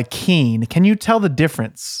song is by Keen. Can you tell the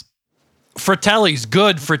difference? Fratelli's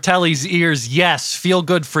good. Fratelli's ears, yes. Feel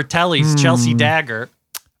good Fratelli's Chelsea Dagger.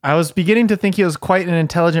 I was beginning to think he was quite an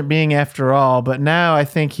intelligent being after all, but now I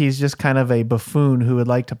think he's just kind of a buffoon who would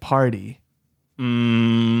like to party.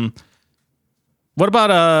 What about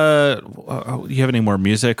you have any more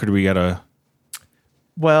music, or do we gotta?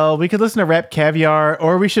 Well, we could listen to Rap Caviar,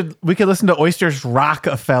 or we could listen to Oysters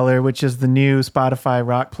Rockefeller, which is the new Spotify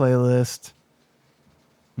rock playlist.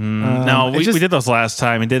 No, we did those last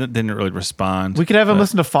time and didn't really respond. We could have him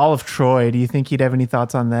listen to Fall of Troy. Do you think he'd have any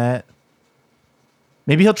thoughts on that?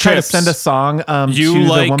 Maybe he'll try to send a song to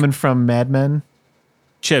the woman from Mad Men.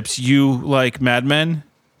 Chips, you like Mad Men?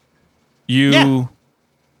 You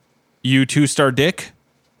 2-star dick?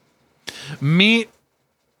 Me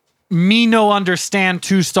no understand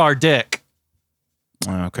 2-star dick.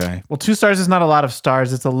 Okay. Well, 2 stars is not a lot of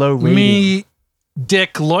stars. It's a low rating. Me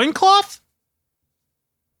dick loincloth?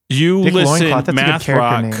 You Dick listen Loincloth, that's a good math character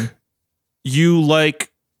rock. name. You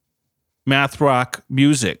like math rock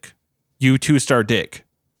music. You 2-star dick.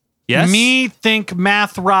 Yes? Me think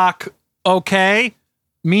math rock okay.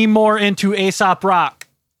 Me more into Aesop Rock.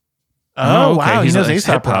 Oh, okay. wow. He He's knows like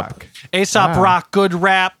Aesop hip-hop. Rock. Aesop Wow. Rock, good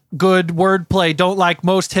rap, good wordplay. Don't like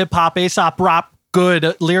most hip hop. Aesop Rock,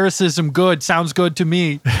 good lyricism, good. Sounds good to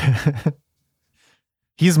me.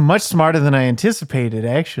 He's much smarter than I anticipated,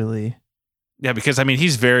 actually. Yeah, because I mean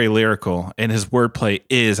he's very lyrical and his wordplay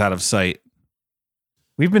is out of sight.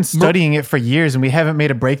 We've been studying it for years and we haven't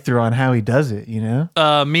made a breakthrough on how he does it, you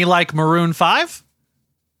know? Me like Maroon 5.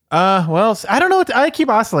 Well, I don't know. I keep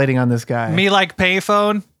oscillating on this guy. Me like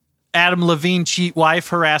Payphone. Adam Levine, cheat wife,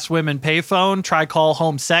 harass women, payphone. Try call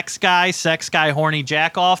home, sex guy, horny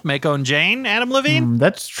jack off, Mako and Jane. Adam Levine.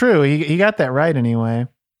 That's true. He got that right anyway.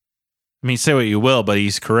 I mean, say what you will, but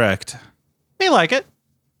he's correct. Me like it.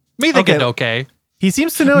 Me think it okay. He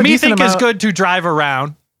seems to know a Me decent think amount. it's good to drive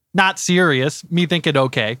around. Not serious. Me think it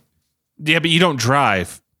okay. Yeah, but you don't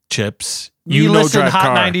drive, Chips. You You listen drive Hot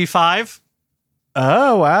car. 95.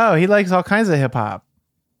 Oh, wow. He likes all kinds of hip hop.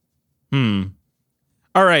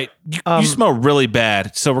 All right, you smell really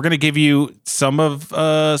bad, so we're gonna give you some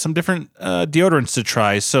different deodorants to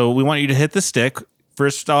try. So we want you to hit the stick.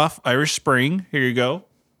 First off, Irish Spring. Here you go.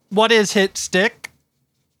 What is hit stick?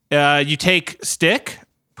 You take stick,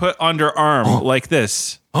 put under arm like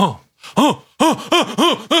this.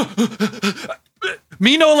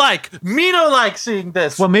 Me no like seeing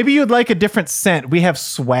this. Well, maybe you'd like a different scent. We have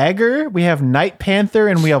Swagger, we have Night Panther,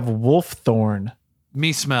 and we have Wolf Thorn.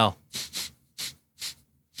 Me smell.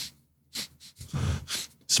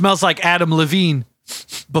 Smells like Adam Levine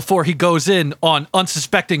before he goes in on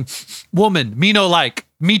unsuspecting woman. Me no like.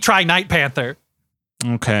 Me try Night Panther.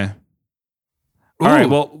 Okay. All right.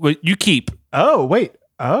 Well, you keep. Oh, wait.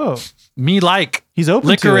 Oh. Me like. He's open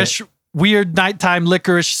licorice, to it. weird nighttime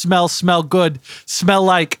licorice smell good. Smell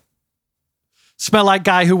like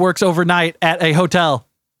guy who works overnight at a hotel.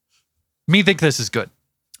 Me think this is good.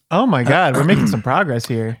 Oh my God, we're making some progress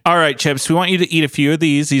here. All right, Chips. We want you to eat a few of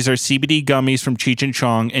these. These are CBD gummies from Cheech and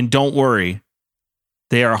Chong, and don't worry,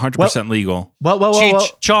 they are 100% legal. Well.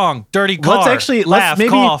 Cheech, Chong, dirty car. Let's actually laugh,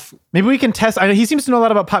 cough. Maybe we can test. He seems to know a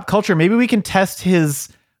lot about pop culture. Maybe we can test his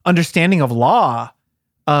understanding of law.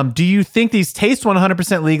 Do you think these taste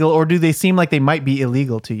 100% legal, or do they seem like they might be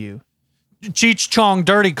illegal to you? Cheech Chong,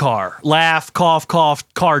 dirty car. Laugh, cough,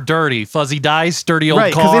 car dirty. Fuzzy dice, dirty old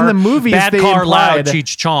Right, 'cause car. in the movies, bad they car, loud. implied-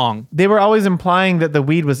 Cheech Chong. They were always implying that the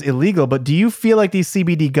weed was illegal, but do you feel like these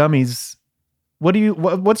CBD gummies?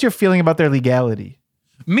 What's your feeling about their legality?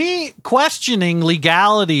 Me questioning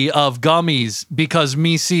legality of gummies because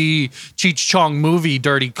me see Cheech Chong movie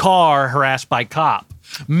Dirty Car harassed by cop.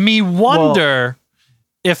 Me wonder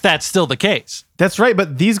if that's still the case. That's right,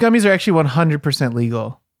 but these gummies are actually 100%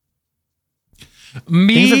 legal.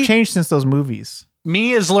 Me, Things have changed since those movies.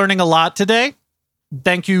 me is learning a lot today.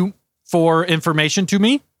 Thank you for information to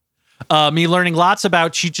me. Me learning lots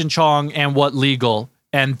about Cheech and Chong and what legal.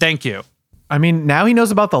 And thank you. I mean, now he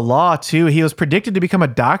knows about the law too. He was predicted to become a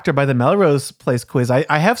doctor by the Melrose Place quiz.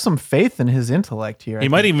 I have some faith in his intellect here. He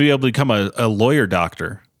might even be able to become a lawyer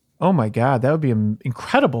doctor. Oh my God, that would be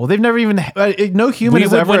incredible. They've never even no human We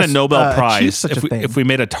has would ever win a Nobel achieved Prize such a thing. if we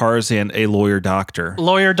made a Tarzan a lawyer doctor.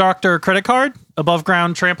 Lawyer, doctor, credit card, above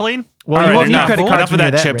ground trampoline. Well, All you right, won't need enough, credit cards enough of when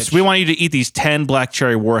you're that, that Chips. rich. We want you to eat these 10 black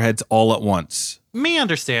cherry warheads all at once. Me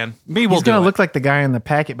understand. Me will He's do gonna it. look like the guy in the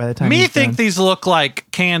packet by the time. Me he's think done. these look like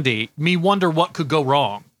candy. Me wonder what could go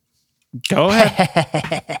wrong. Go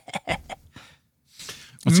ahead.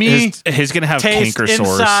 Me He's gonna have taste canker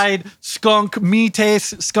sores. inside, skunk. Me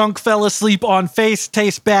taste, skunk fell asleep on face,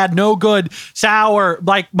 tastes bad, no good, sour,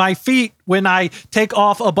 like my feet when I take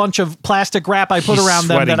off a bunch of plastic wrap I put He's around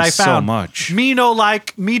them that I sweating found. so much. Me no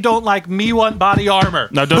like, me don't like, me want body armor.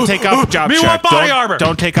 No, don't take off jock Me strap. want body armor.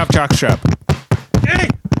 Don't take off jock strap. Hey.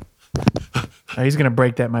 Oh, he's gonna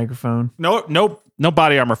break that microphone. No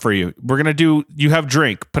body armor for you. We're gonna do. You have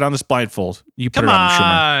drink. Put on this blindfold. You put Come it on,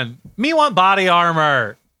 Schumer. on. Me want body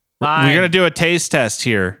armor. Fine. We're gonna do a taste test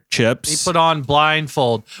here, Chips. Me put on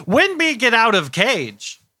blindfold. When me get out of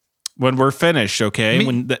cage? When we're finished, okay?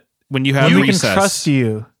 Me- when you have We recess. can trust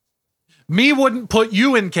you. Me wouldn't put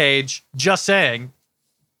you in cage. Just saying.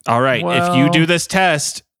 All right. Well- If you do this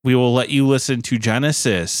test, we will let you listen to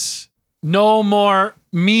Genesis. No more.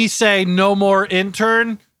 Me say no more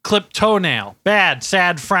intern. Clip toenail. Bad.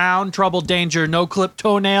 Sad frown. Trouble danger. No clip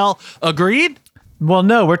toenail. Agreed? Well,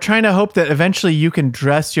 no, we're trying to hope that eventually you can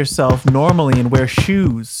dress yourself normally and wear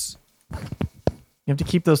shoes. You have to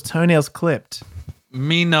keep those toenails clipped.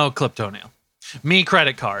 Me no clip toenail. Me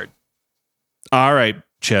credit card. All right,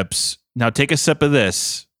 Chips. Now take a sip of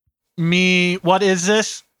this. Me, what is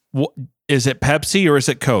this? Is it Pepsi or is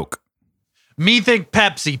it Coke? Me think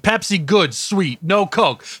Pepsi. Pepsi good, sweet, no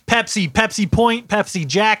Coke. Pepsi, Pepsi Point, Pepsi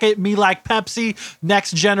Jacket. Me like Pepsi.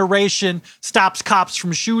 Next generation stops cops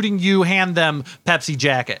from shooting you. Hand them Pepsi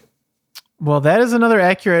Jacket. Well, that is another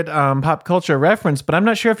accurate pop culture reference, but I'm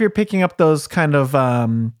not sure if you're picking up those kind of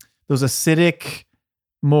those acidic,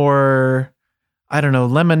 more, I don't know,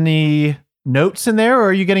 lemony notes in there, or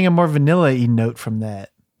are you getting a more vanilla-y note from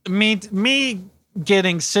that? Me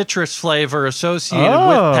getting citrus flavor associated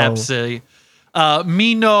Oh. with Pepsi.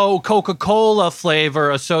 Me no Coca-Cola flavor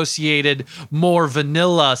associated more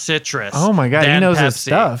vanilla citrus. Oh my God, he than knows his Pepsi.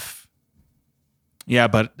 stuff. Yeah,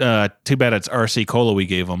 but too bad it's RC Cola we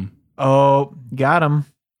gave him. Oh, got him.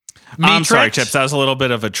 Me I'm sorry, tricked? Chips. That was a little bit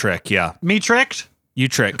of a trick. Yeah. Me tricked? You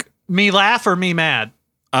trick. Me laugh or me mad?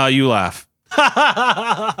 You laugh.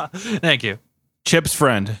 Thank you. Chips'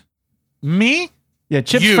 friend. Me? Yeah,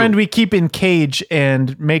 Chip's You. friend we keep in cage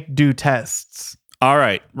and make do tests. All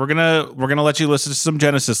right. We're gonna let you listen to some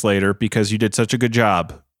Genesis later because you did such a good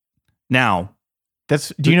job. Now,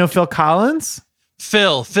 Do you know Phil Collins?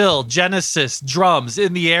 Phil, Genesis, drums,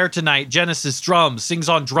 in the air tonight, Genesis, drums, sings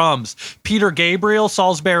on drums. Peter Gabriel,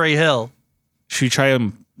 Salisbury Hill. should we try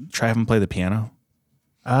him play the piano?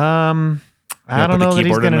 I Yeah, don't put the know that he's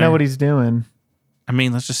keyboard in going to know there. what he's doing. I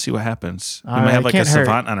mean, let's just see what happens. We All might right, have like a can't hurt.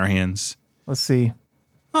 savant on our hands. Let's see.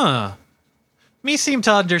 Huh. Me seem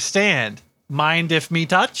to understand. Mind if me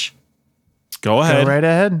touch? Go Go ahead. right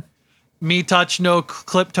ahead. Me touch, no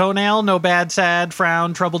clip toenail, no bad, sad,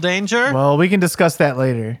 frown, trouble, danger. Well, we can discuss that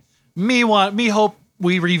later. Me hope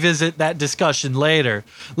we revisit that discussion later.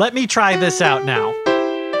 Let me try this out now.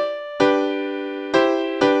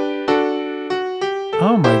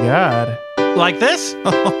 Oh my God. Like this?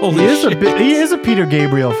 Holy He is a Peter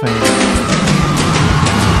Gabriel fan.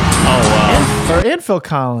 Oh wow. And Phil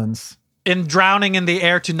Collins. In Drowning in the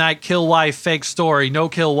Air Tonight, kill wife, fake story, no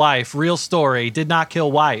kill wife, real story, did not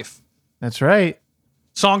kill wife. That's right.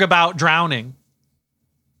 Song about drowning.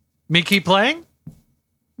 Me keep playing?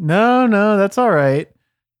 No, that's all right.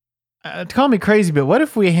 Call me crazy, but what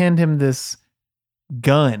if we hand him this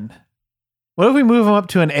gun? What if we move him up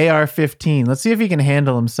to an AR-15? Let's see if he can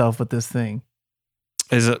handle himself with this thing.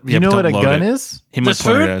 Is it? You know don't what a load gun it. is? He might This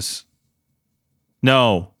point food? at us.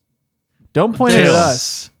 No. Don't point it at Kill.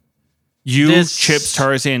 us. You, This- Chips,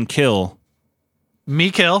 Tarzan, kill.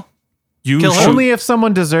 Me kill. You Kill shoot. Only if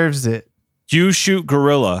someone deserves it. You shoot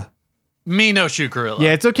gorilla. Me no shoot gorilla.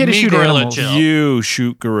 Yeah, it's okay to Me shoot gorilla animals. chill. You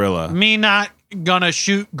shoot gorilla. Me not gonna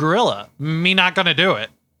shoot gorilla. Me not gonna do it.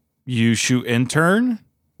 You shoot intern.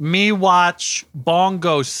 Me watch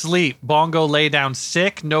Bongo sleep. Bongo lay down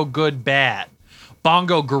sick, no good, bad.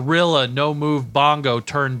 Bongo gorilla, no move, Bongo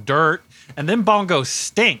turn dirt. And then Bongo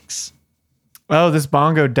stinks. Oh, this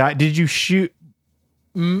Bongo died. Did you shoot?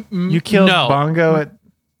 You killed no. Bongo at...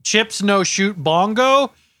 Chips no shoot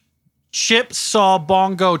Bongo. Chips saw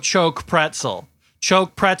Bongo choke pretzel.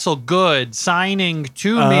 Choke pretzel good. Signing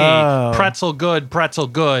to Oh. me. Pretzel good, pretzel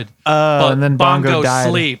good. Oh, and then Bongo died.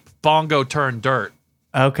 sleep. Bongo turn dirt.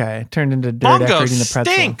 Okay, turned into dirt Bongo after eating the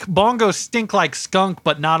pretzel. stink. Bongo stink like skunk,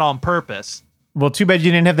 but not on purpose. Well, too bad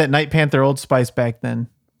you didn't have that Night Panther Old Spice back then.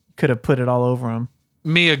 Could have put it all over him.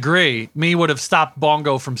 Me agree. Me would have stopped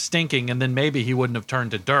Bongo from stinking, and then maybe he wouldn't have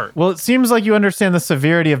turned to dirt. Well, it seems like you understand the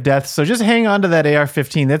severity of death, so just hang on to that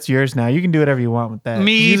AR-15. That's yours now. You can do whatever you want with that.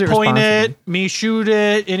 Me Use point responsibly. it. Me shoot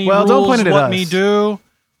it. Any Well, rules? don't point it at what us. me do?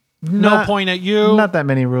 No Not- point at you. Not that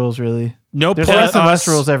many rules, really. No There's point less and less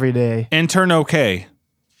us. rules every day. Intern okay.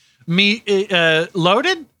 Me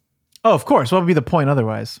loaded? Oh, of course. What would be the point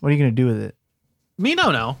otherwise? What are you going to do with it? Me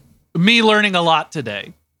no. Me learning a lot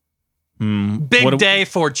today. Big day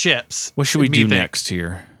for chips. What should we do next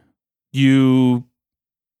here? You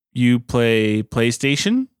play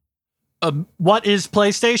PlayStation? What is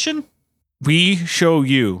PlayStation? We show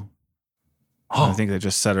you. I think they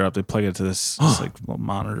just set it up. They plug it to this like little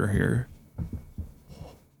monitor here.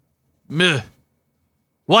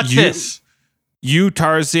 What's this? You,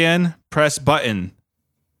 Tarzan, press button.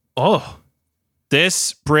 Oh.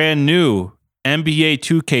 This brand new NBA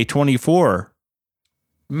 2K24.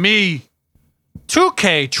 Me.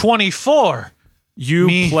 2K24.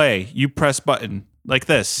 You play. You press button. Like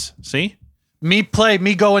this. See? Me play.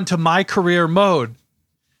 Me go into my career mode.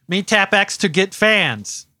 Me tap X to get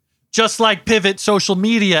fans. Just like Pivot Social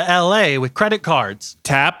Media LA with credit cards.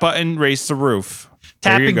 Tap button, raise the roof.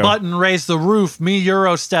 Tapping button, raise the roof. Me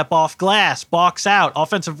Euro step off glass. Box out.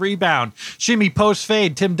 Offensive rebound. Shimmy post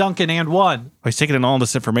fade. Tim Duncan and one. He's taking in all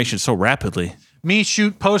this information so rapidly. Me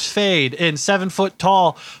shoot post fade in 7 foot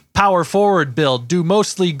tall power forward build. Do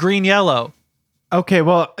mostly green yellow. Okay,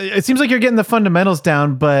 well, it seems like you're getting the fundamentals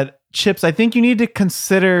down, but Chips, I think you need to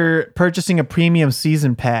consider purchasing a premium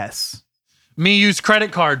season pass. Me use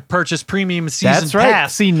credit card, purchase premium season That's right.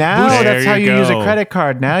 pass. See, now that's how you use a credit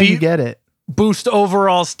card. Now you get it. Boost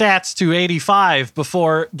overall stats to 85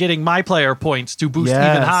 before getting my player points to boost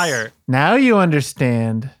even higher. Now you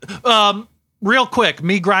understand. Real quick,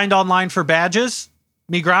 me grind online for badges?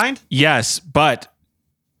 Me grind? Yes, but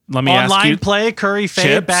let me ask you. Online play, Curry fade,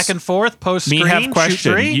 Chips, back and forth, post screen, me have question.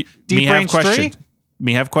 shoot three, deep me range have question. three.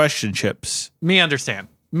 Me have question, Chips. Me understand.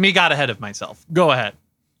 Me got ahead of myself. Go ahead.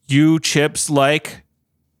 You, Chips, like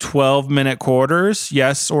 12-minute quarters?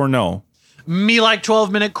 Yes or no? Me like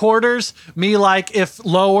 12-minute quarters. Me like if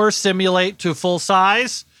lower, simulate to full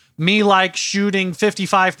size. Me like shooting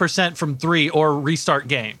 55% from three or restart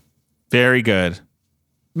game. Very good.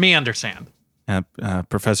 Me understand.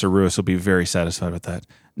 Professor Ruiz will be very satisfied with that.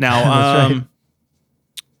 Now, right.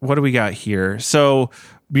 What do we got here? So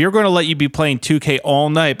we're going to let you be playing 2K all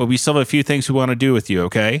night, but we still have a few things we want to do with you,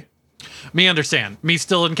 okay? Me understand. Me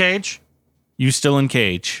still in cage? You still in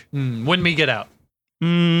cage? When me get out?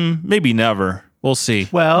 Maybe never. We'll see.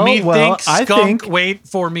 Me think skunk wait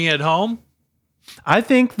for me at home? I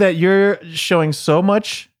think that you're showing so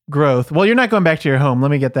much growth. Well, you're not going back to your home. Let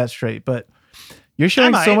me get that straight. But you're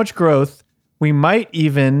showing so much growth. We might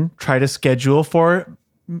even try to schedule for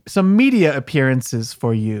some media appearances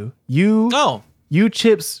for you. You,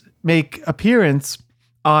 Chips, make appearance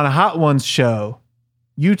on a Hot Ones show,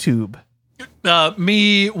 YouTube.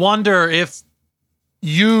 Me wonder if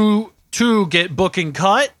you two get booking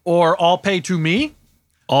cut or all pay to me.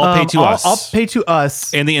 All pay to us. I'll pay to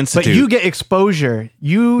us. And the Institute. But you get exposure.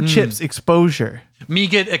 You, Chips, exposure. Me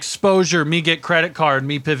get exposure. Me get credit card.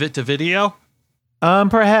 Me pivot to video.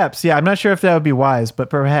 Perhaps. Yeah, I'm not sure if that would be wise, but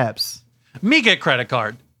perhaps. Me get credit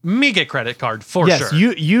card. Me get credit card for sure.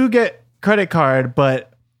 Yes, you get credit card,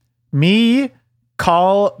 but me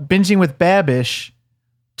call Binging with Babish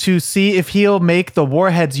to see if he'll make the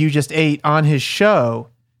warheads you just ate on his show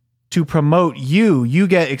to promote you. You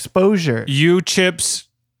get exposure. You, Chips,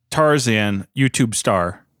 Tarzan, YouTube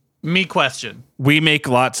star. Me question. We make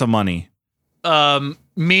lots of money.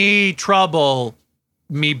 Me trouble.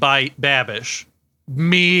 Me bite Babish.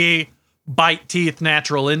 Me bite teeth,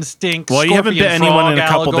 natural instinct. Well, you haven't bit anyone in a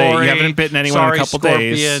couple days. You haven't bitten anyone in a couple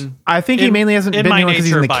days. I think he mainly hasn't bitten anyone because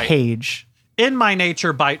he's in the cage. In my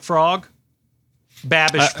nature, bite frog.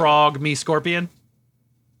 Babish frog, me scorpion.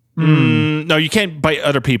 No, you can't bite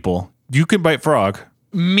other people. You can bite frog.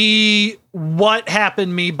 Me, what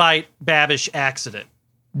happened? Me bite Babish accident.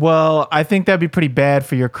 Well, I think that'd be pretty bad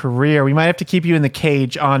for your career. We might have to keep you in the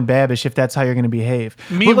cage on Babish if that's how you're going to behave.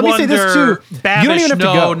 Let me say this too. Babish, you don't even have to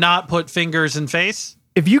go. Not put fingers in face.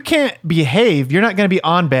 If you can't behave, you're not going to be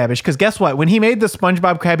on Babish. Because guess what? When he made the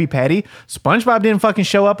SpongeBob Krabby Patty, SpongeBob didn't fucking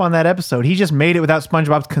show up on that episode. He just made it without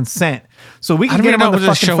SpongeBob's consent. So we can get him on the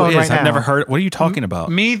fucking phone right now. I've never heard. What are you talking about?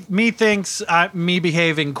 Me thinks me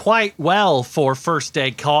behaving quite well for first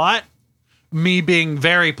day caught. Me being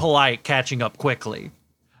very polite, catching up quickly.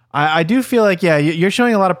 I do feel like, yeah, you're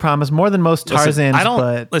showing a lot of promise, more than most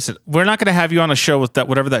Tarzans. Listen, we're not going to have you on a show with that,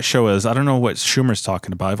 whatever that show is. I don't know what Schumer's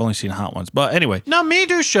talking about. I've only seen Hot Ones. But anyway. No, me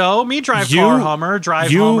do show. Me drive car Hummer.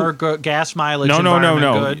 Hummer, gas mileage. No.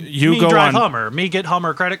 Good. You me go drive on Hummer. Me get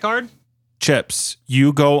Hummer credit card. Chips.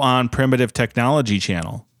 You go on Primitive Technology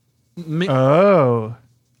channel. You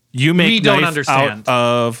make knife out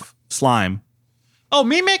of slime. Oh,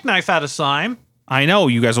 me make knife out of slime. I know.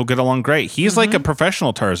 You guys will get along great. He's like a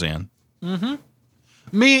professional Tarzan.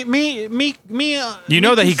 Me. You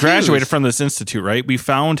know that he confused. graduated from this institute, right? We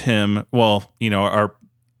found him. Well,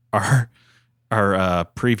 our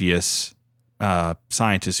previous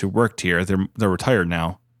scientists who worked here, they're retired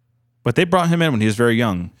now, but they brought him in when he was very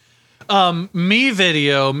young. Me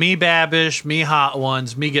video, me Babish, me Hot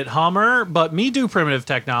Ones, me get Hummer, but me do primitive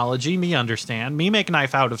technology, me understand, me make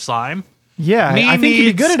knife out of slime. Yeah, Me I think you'd be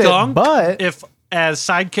need good at skunk it, but if as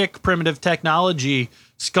sidekick primitive technology,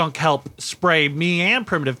 skunk help spray me and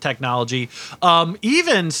primitive technology.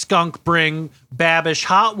 Even skunk bring Babish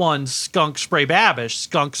Hot Ones, skunk spray Babish,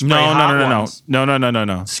 skunk spray Hot Ones.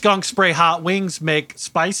 No. Skunk spray Hot Wings make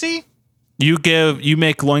spicy. You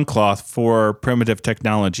make loincloth for primitive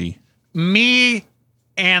technology. Me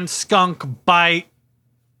and skunk bite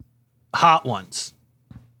Hot Ones.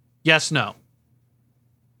 Yes, no.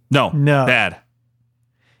 No. No. Bad.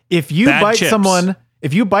 if you Bad bite chips. someone,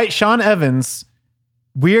 if you bite Sean Evans,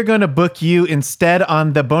 we're going to book you instead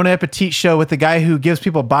on the Bon Appetit show with the guy who gives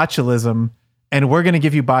people botulism, and we're going to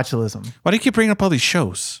give you botulism. Why do you keep bringing up all these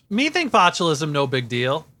shows? Me think botulism, no big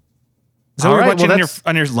deal. Is that All what you're right, watching well, on your, that's-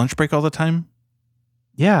 on your lunch break all the time?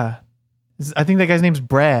 Yeah. I think that guy's name's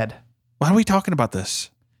Brad. Why are we talking about this?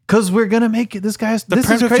 Because we're going to make it. This guy's. The This is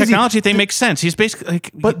primitive crazy. technology thing makes sense. He's basically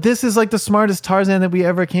like, But this is like the smartest Tarzan that we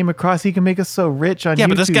ever came across. He can make us so rich on yeah, YouTube.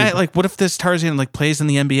 but this guy, like, what if this Tarzan like plays in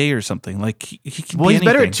the NBA or something? Like, he can Well, be he's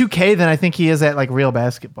better at anything. 2K than I think he is at like real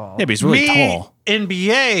basketball. Yeah, but he's really Me, tall.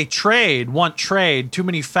 NBA, trade, too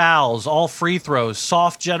many fouls, all free throws,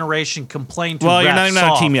 soft generation, complain to Well, you're refs, not even on a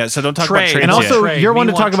soft. team yet, so don't talk Trade. about trades And yet. also, Trade. you're one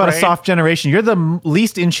Me to talk want about a trade. soft generation. You're the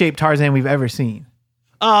least in shape Tarzan we've ever seen.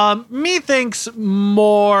 Me thinks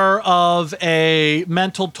more of a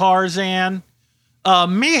mental Tarzan.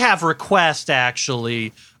 Me have request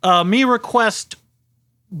actually. Me request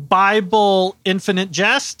Bible Infinite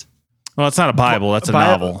Jest. Well, it's not a Bible. That's a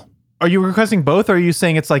Bible- novel. Are you requesting both, or are you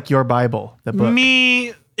saying it's like your Bible, the book?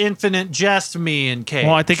 Me Infinite Jest. Me and Kate.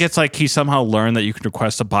 Well, I think it's like he somehow learned that you can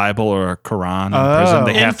request a Bible or a Quran in prison.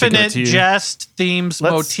 They have to give it Infinite to you. Jest, themes,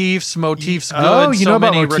 Let's- motifs good, Oh, you so know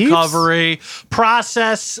about many motifs? recovery,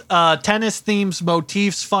 process, tennis themes,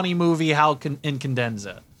 motifs, funny movie, how in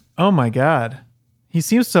Condensa. Oh my God. He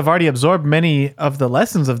seems to have already absorbed many of the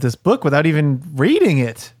lessons of this book without even reading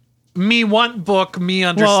it. Me want book, me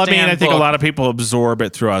understand Well, I mean, I think book. a lot of people absorb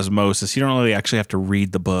it through osmosis. You don't really actually have to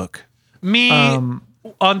read the book. Me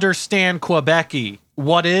understand Quebecy.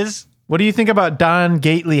 What is? What do you think about Don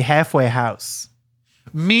Gately Halfway House?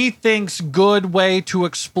 Me thinks good way to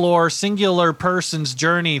explore singular person's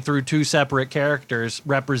journey through two separate characters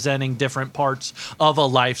representing different parts of a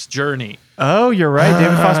life's journey. Oh, you're right.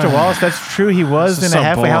 David Foster Wallace. That's true. He was This in is a so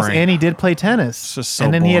halfway house boring. and he did play tennis. just so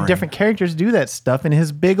and then he had boring. different characters do that stuff in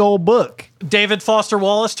his big old book. David Foster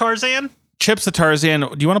Wallace Tarzan? Chips the Tarzan.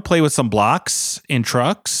 Do you want to play with some blocks in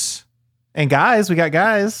trucks? And guys, we got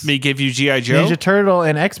guys. Me give you G.I. Joe? Ninja Turtle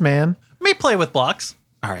and X-Man. Me play with blocks.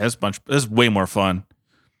 All right, this is way more fun.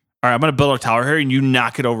 All right, I'm going to build a tower here and you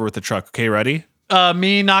knock it over with the truck. Okay, ready?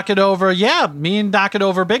 Me knock it over. Yeah, me knock it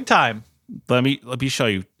over big time. Let me show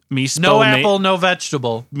you. Me spell No apple, no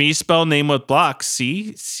vegetable. Me spell name with blocks.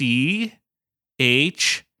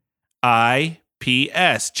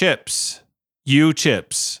 C-C-H-I-P-S. Chips. You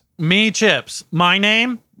chips. Me chips. My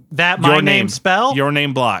name? That my Your name spell? Your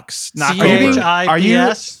name blocks. Knock C- Are you, over. being, are, you,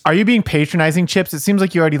 H-I-P-S? are you being patronizing, Chips? It seems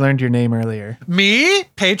like you already learned your name earlier. Me?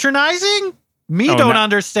 Patronizing? Me Oh, don't no.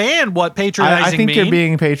 understand what patronizing I think mean. you're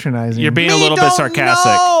being patronizing. You're being Me a little bit don't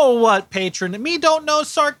sarcastic. know what Me don't know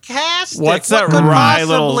sarcastic. What's What that could wry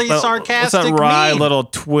little? possibly What's sarcastic that wry mean? little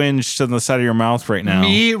twinge to the side of your mouth right now?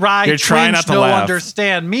 Me right? You're trying not to no laugh.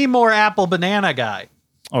 understand. Me more apple banana guy.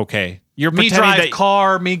 Okay, you're Me pretending drive that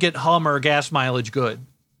car. Me get Hummer. Gas mileage good.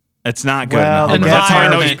 it's not good. Well, enough. okay, That's how I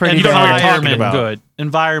know Environment- you pretty you don't know what you're talking environment about. good.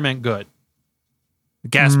 Environment good.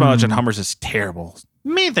 Gas mileage on Hummers is terrible.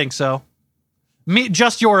 Me think so. Me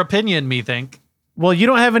just your opinion. Me think. Well, you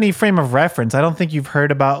don't have any frame of reference. I don't think you've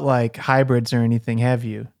heard about like hybrids or anything, have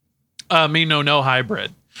you? Me no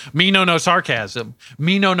hybrid. Me no sarcasm.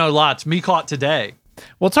 Me no lots. Me caught today.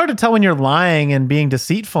 Well, it's hard to tell when you're lying and being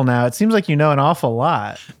deceitful now. It seems like you know an awful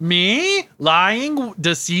lot. Me lying,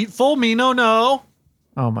 deceitful. Me no.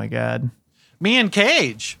 Oh my God. Me and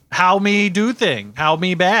Cage. How me do thing. How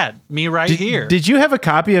me bad. Me right here. Did you have a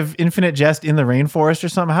copy of Infinite Jest in the Rainforest or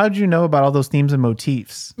something? How did you know about all those themes and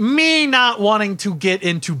motifs? Me not wanting to get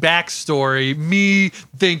into backstory. Me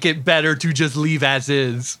think it better to just leave as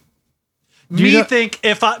is. you Me know- think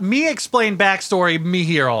if me explain backstory, me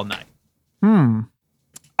here all night.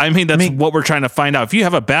 That's what we're trying to find out. If you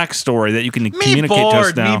have a backstory that you can communicate to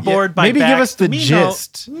us now. Me bored by maybe give us the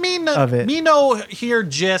gist of it. Me know here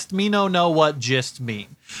gist. Me know what gist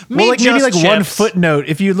mean. Well, like maybe like chips. one footnote.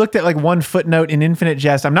 If you looked at like one footnote in Infinite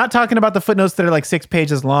Jest, I'm not talking about the footnotes that are like 6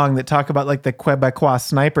 pages long that talk about like the Quebecois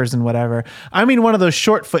snipers and whatever. I mean one of those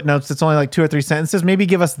short footnotes that's only like 2 or 3 sentences. Maybe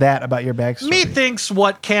give us that about your backstory. Me thinks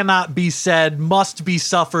what cannot be said must be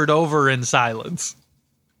suffered over in silence.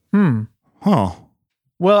 Huh.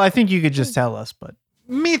 Well, I think you could just tell us, but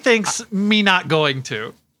me thinks me not going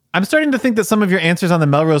to. I'm starting to think that some of your answers on the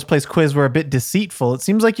Melrose Place quiz were a bit deceitful. It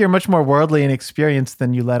seems like you're much more worldly and experienced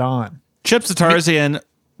than you let on. Chips the Tarzan,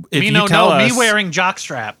 me wearing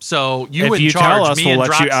jockstrap. So you in charge. If you tell us, we'll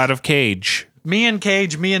let you out of cage. Me in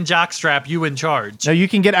cage, me in jockstrap, you in charge. No, you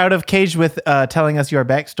can get out of cage with telling us your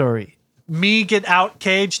backstory. Me get out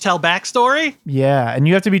cage, tell backstory? Yeah, and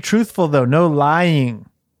you have to be truthful though, no lying.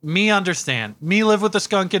 Me understand. Me live with a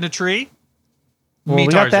skunk in a tree. Well, me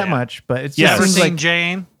we Tarzan. got that much, but it's Never just seen like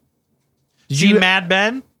Jane. See Mad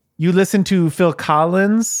Ben? You listen to Phil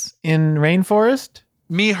Collins in Rainforest?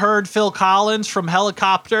 Me heard Phil Collins from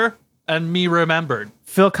Helicopter, and me remembered.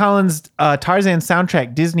 Phil Collins' Tarzan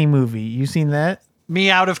soundtrack, Disney movie. You seen that? Me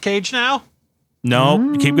out of cage now?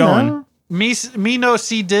 No, keep going. No. Me no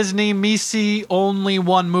see Disney. Me see only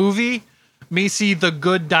one movie. Me see The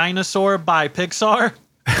Good Dinosaur by Pixar.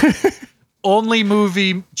 Only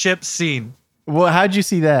movie Chip seen. Well, how'd you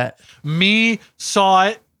see that? Me saw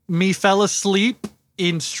it. Me fell asleep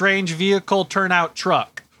in strange vehicle turnout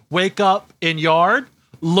truck. Wake up in yard.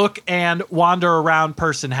 Look and wander around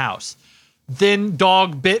person house. Then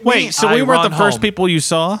dog bit me. Wait, so we weren't the first people you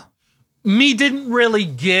saw? Me didn't really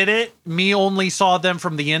get it. Me only saw them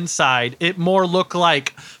from the inside. It more looked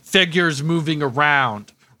like figures moving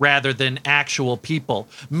around rather than actual people.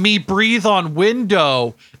 Me breathe on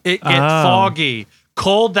window. It get foggy.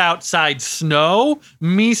 Cold outside, snow.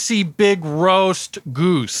 Me see big roast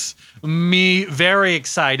goose. Me very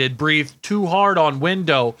excited. Breathe too hard on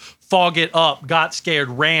window. Fog it up. Got scared.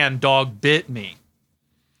 Ran. Dog bit me.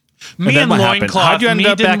 Me and loincloth. How'd you end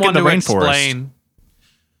up back in the rainforest? Explain.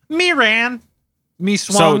 Me ran. Me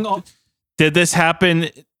swung. So, did this happen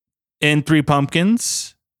in Three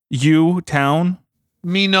Pumpkins? You town?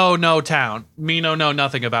 Me no town. Me no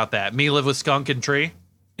nothing about that. Me live with skunk and tree.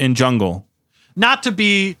 In jungle. Not to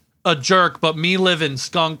be a jerk, but me live in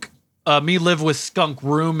skunk. Me live with skunk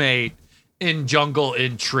roommate in jungle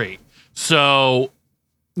in tree. So,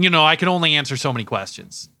 I can only answer so many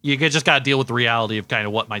questions. You just got to deal with the reality of kind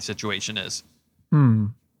of what my situation is.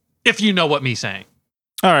 If you know what me saying.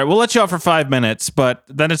 All right, we'll let you out for 5 minutes, but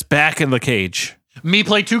then it's back in the cage. Me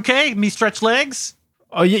play 2K? Me stretch legs?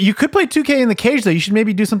 Oh, yeah, you could play 2K in the cage, though. You should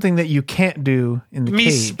maybe do something that you can't do in the cage. Me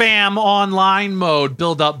spam online mode,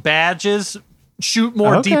 build up badges, shoot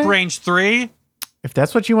more deep range 3. If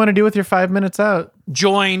that's what you want to do with your 5 minutes out.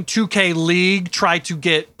 Join 2K League, try to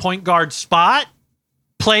get point guard spot,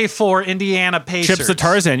 play for Indiana Pacers. Chips the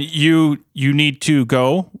Tarzan, you need to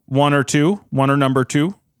go one or number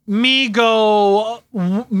 2. Me go.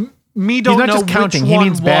 Me don't He's not know just counting. Which He one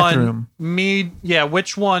means bathroom. Me, yeah.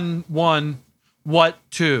 Which one won? What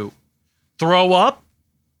 2? Throw up.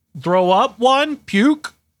 One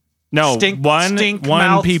puke. No, stink one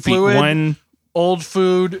mouth pee fluid. One old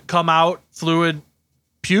food come out fluid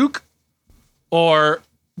puke, or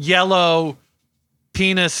yellow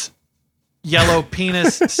penis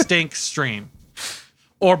stink stream,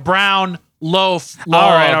 or brown loaf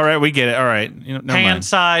log. All right, we get it. All right,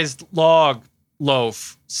 hand-sized log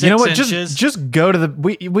loaf. 6 you know what? inches. Just go to the.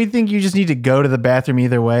 We think you just need to go to the bathroom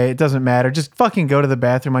either way. It doesn't matter. Just fucking go to the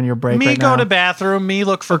bathroom on your break. Me right go now. to bathroom. Me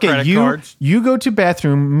look for credit cards. You go to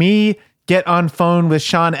bathroom. Me get on phone with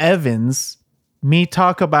Sean Evans. Me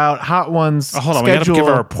talk about Hot Ones. Hold on, schedule. we got to give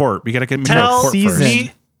our report. We got to give our report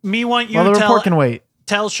first. Me want you. Well, the report can wait.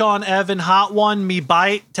 Tell Sean Evan Hot One. Me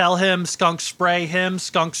bite. Tell him skunk spray him.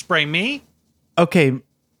 Skunk spray me. Okay,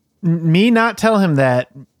 me not tell him that.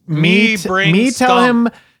 Me tell him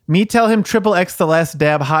XXX the last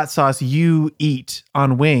dab hot sauce you eat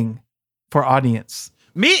on wing for audience.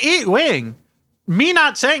 Me eat wing. Me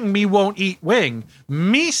not saying me won't eat wing.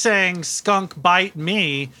 Me saying skunk bite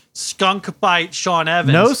me. Skunk bite Sean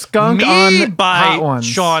Evans. No skunk me on bite Hot Ones.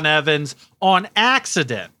 Sean Evans on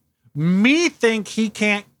accident. Me think he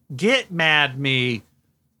can't get mad me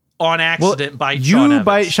on accident bite Sean Evans. You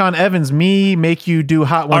bite Sean Evans. Me make you do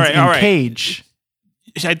Hot Ones in cage.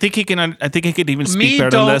 I think he can even speak better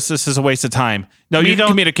than this. This is a waste of time. No, you can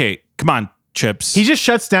communicate. Come on, Chips. He just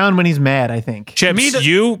shuts down when he's mad, I think. Chips,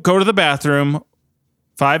 you go to the bathroom.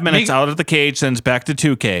 5 minutes out of the cage, then it's back to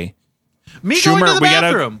 2K. Me going to the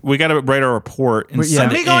bathroom. We gotta write our report and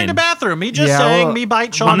send it Me going in. to bathroom. Me just saying. Me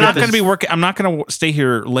bite Sean. I'm not Evans. gonna be working. I'm not gonna stay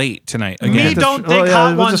here late tonight again. Me don't think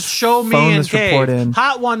Hot Ones show me in Cage. In.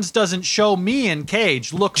 Hot Ones doesn't show me in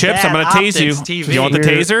Cage. Look, Chips, I'm gonna tase you. TV. Do you want the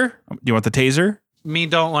taser? You want the taser? Me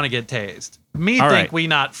don't want to get tased. Me All think right. we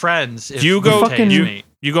not friends. If You go.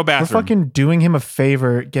 You go bathroom. We're fucking doing him a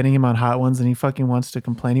favor, getting him on Hot Ones, and he fucking wants to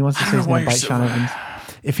complain. He wants to say he's gonna bite Sean Evans.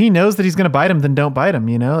 If he knows that he's gonna bite him, then don't bite him.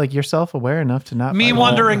 You know, like you're self-aware enough to not. Me bite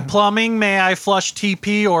wondering him. plumbing. May I flush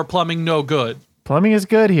TP or plumbing no good? Plumbing is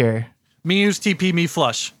good here. Me use TP. Me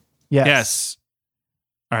flush. Yes.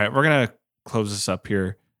 All right, we're gonna close this up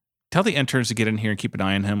here. Tell the interns to get in here and keep an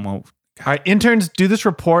eye on him. Well, All right, interns, do this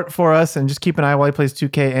report for us and just keep an eye while he plays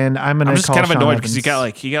 2K. And I'm just kind of Sean annoyed Evans. because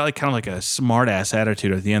he got like kind of like a smart ass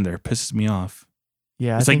attitude at the end there. It pisses me off.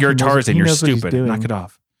 Yeah, It's I like think you're he knows- Tarzan. he You're knows what he's stupid. doing. Knock it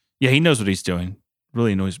off. Yeah, he knows what he's doing.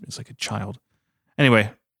 Really annoys me. It's like a child.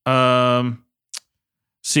 Anyway,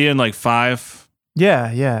 see you in like 5.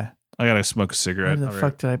 Yeah. I gotta smoke a cigarette. Where the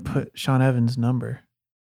fuck did I put Sean Evans' number?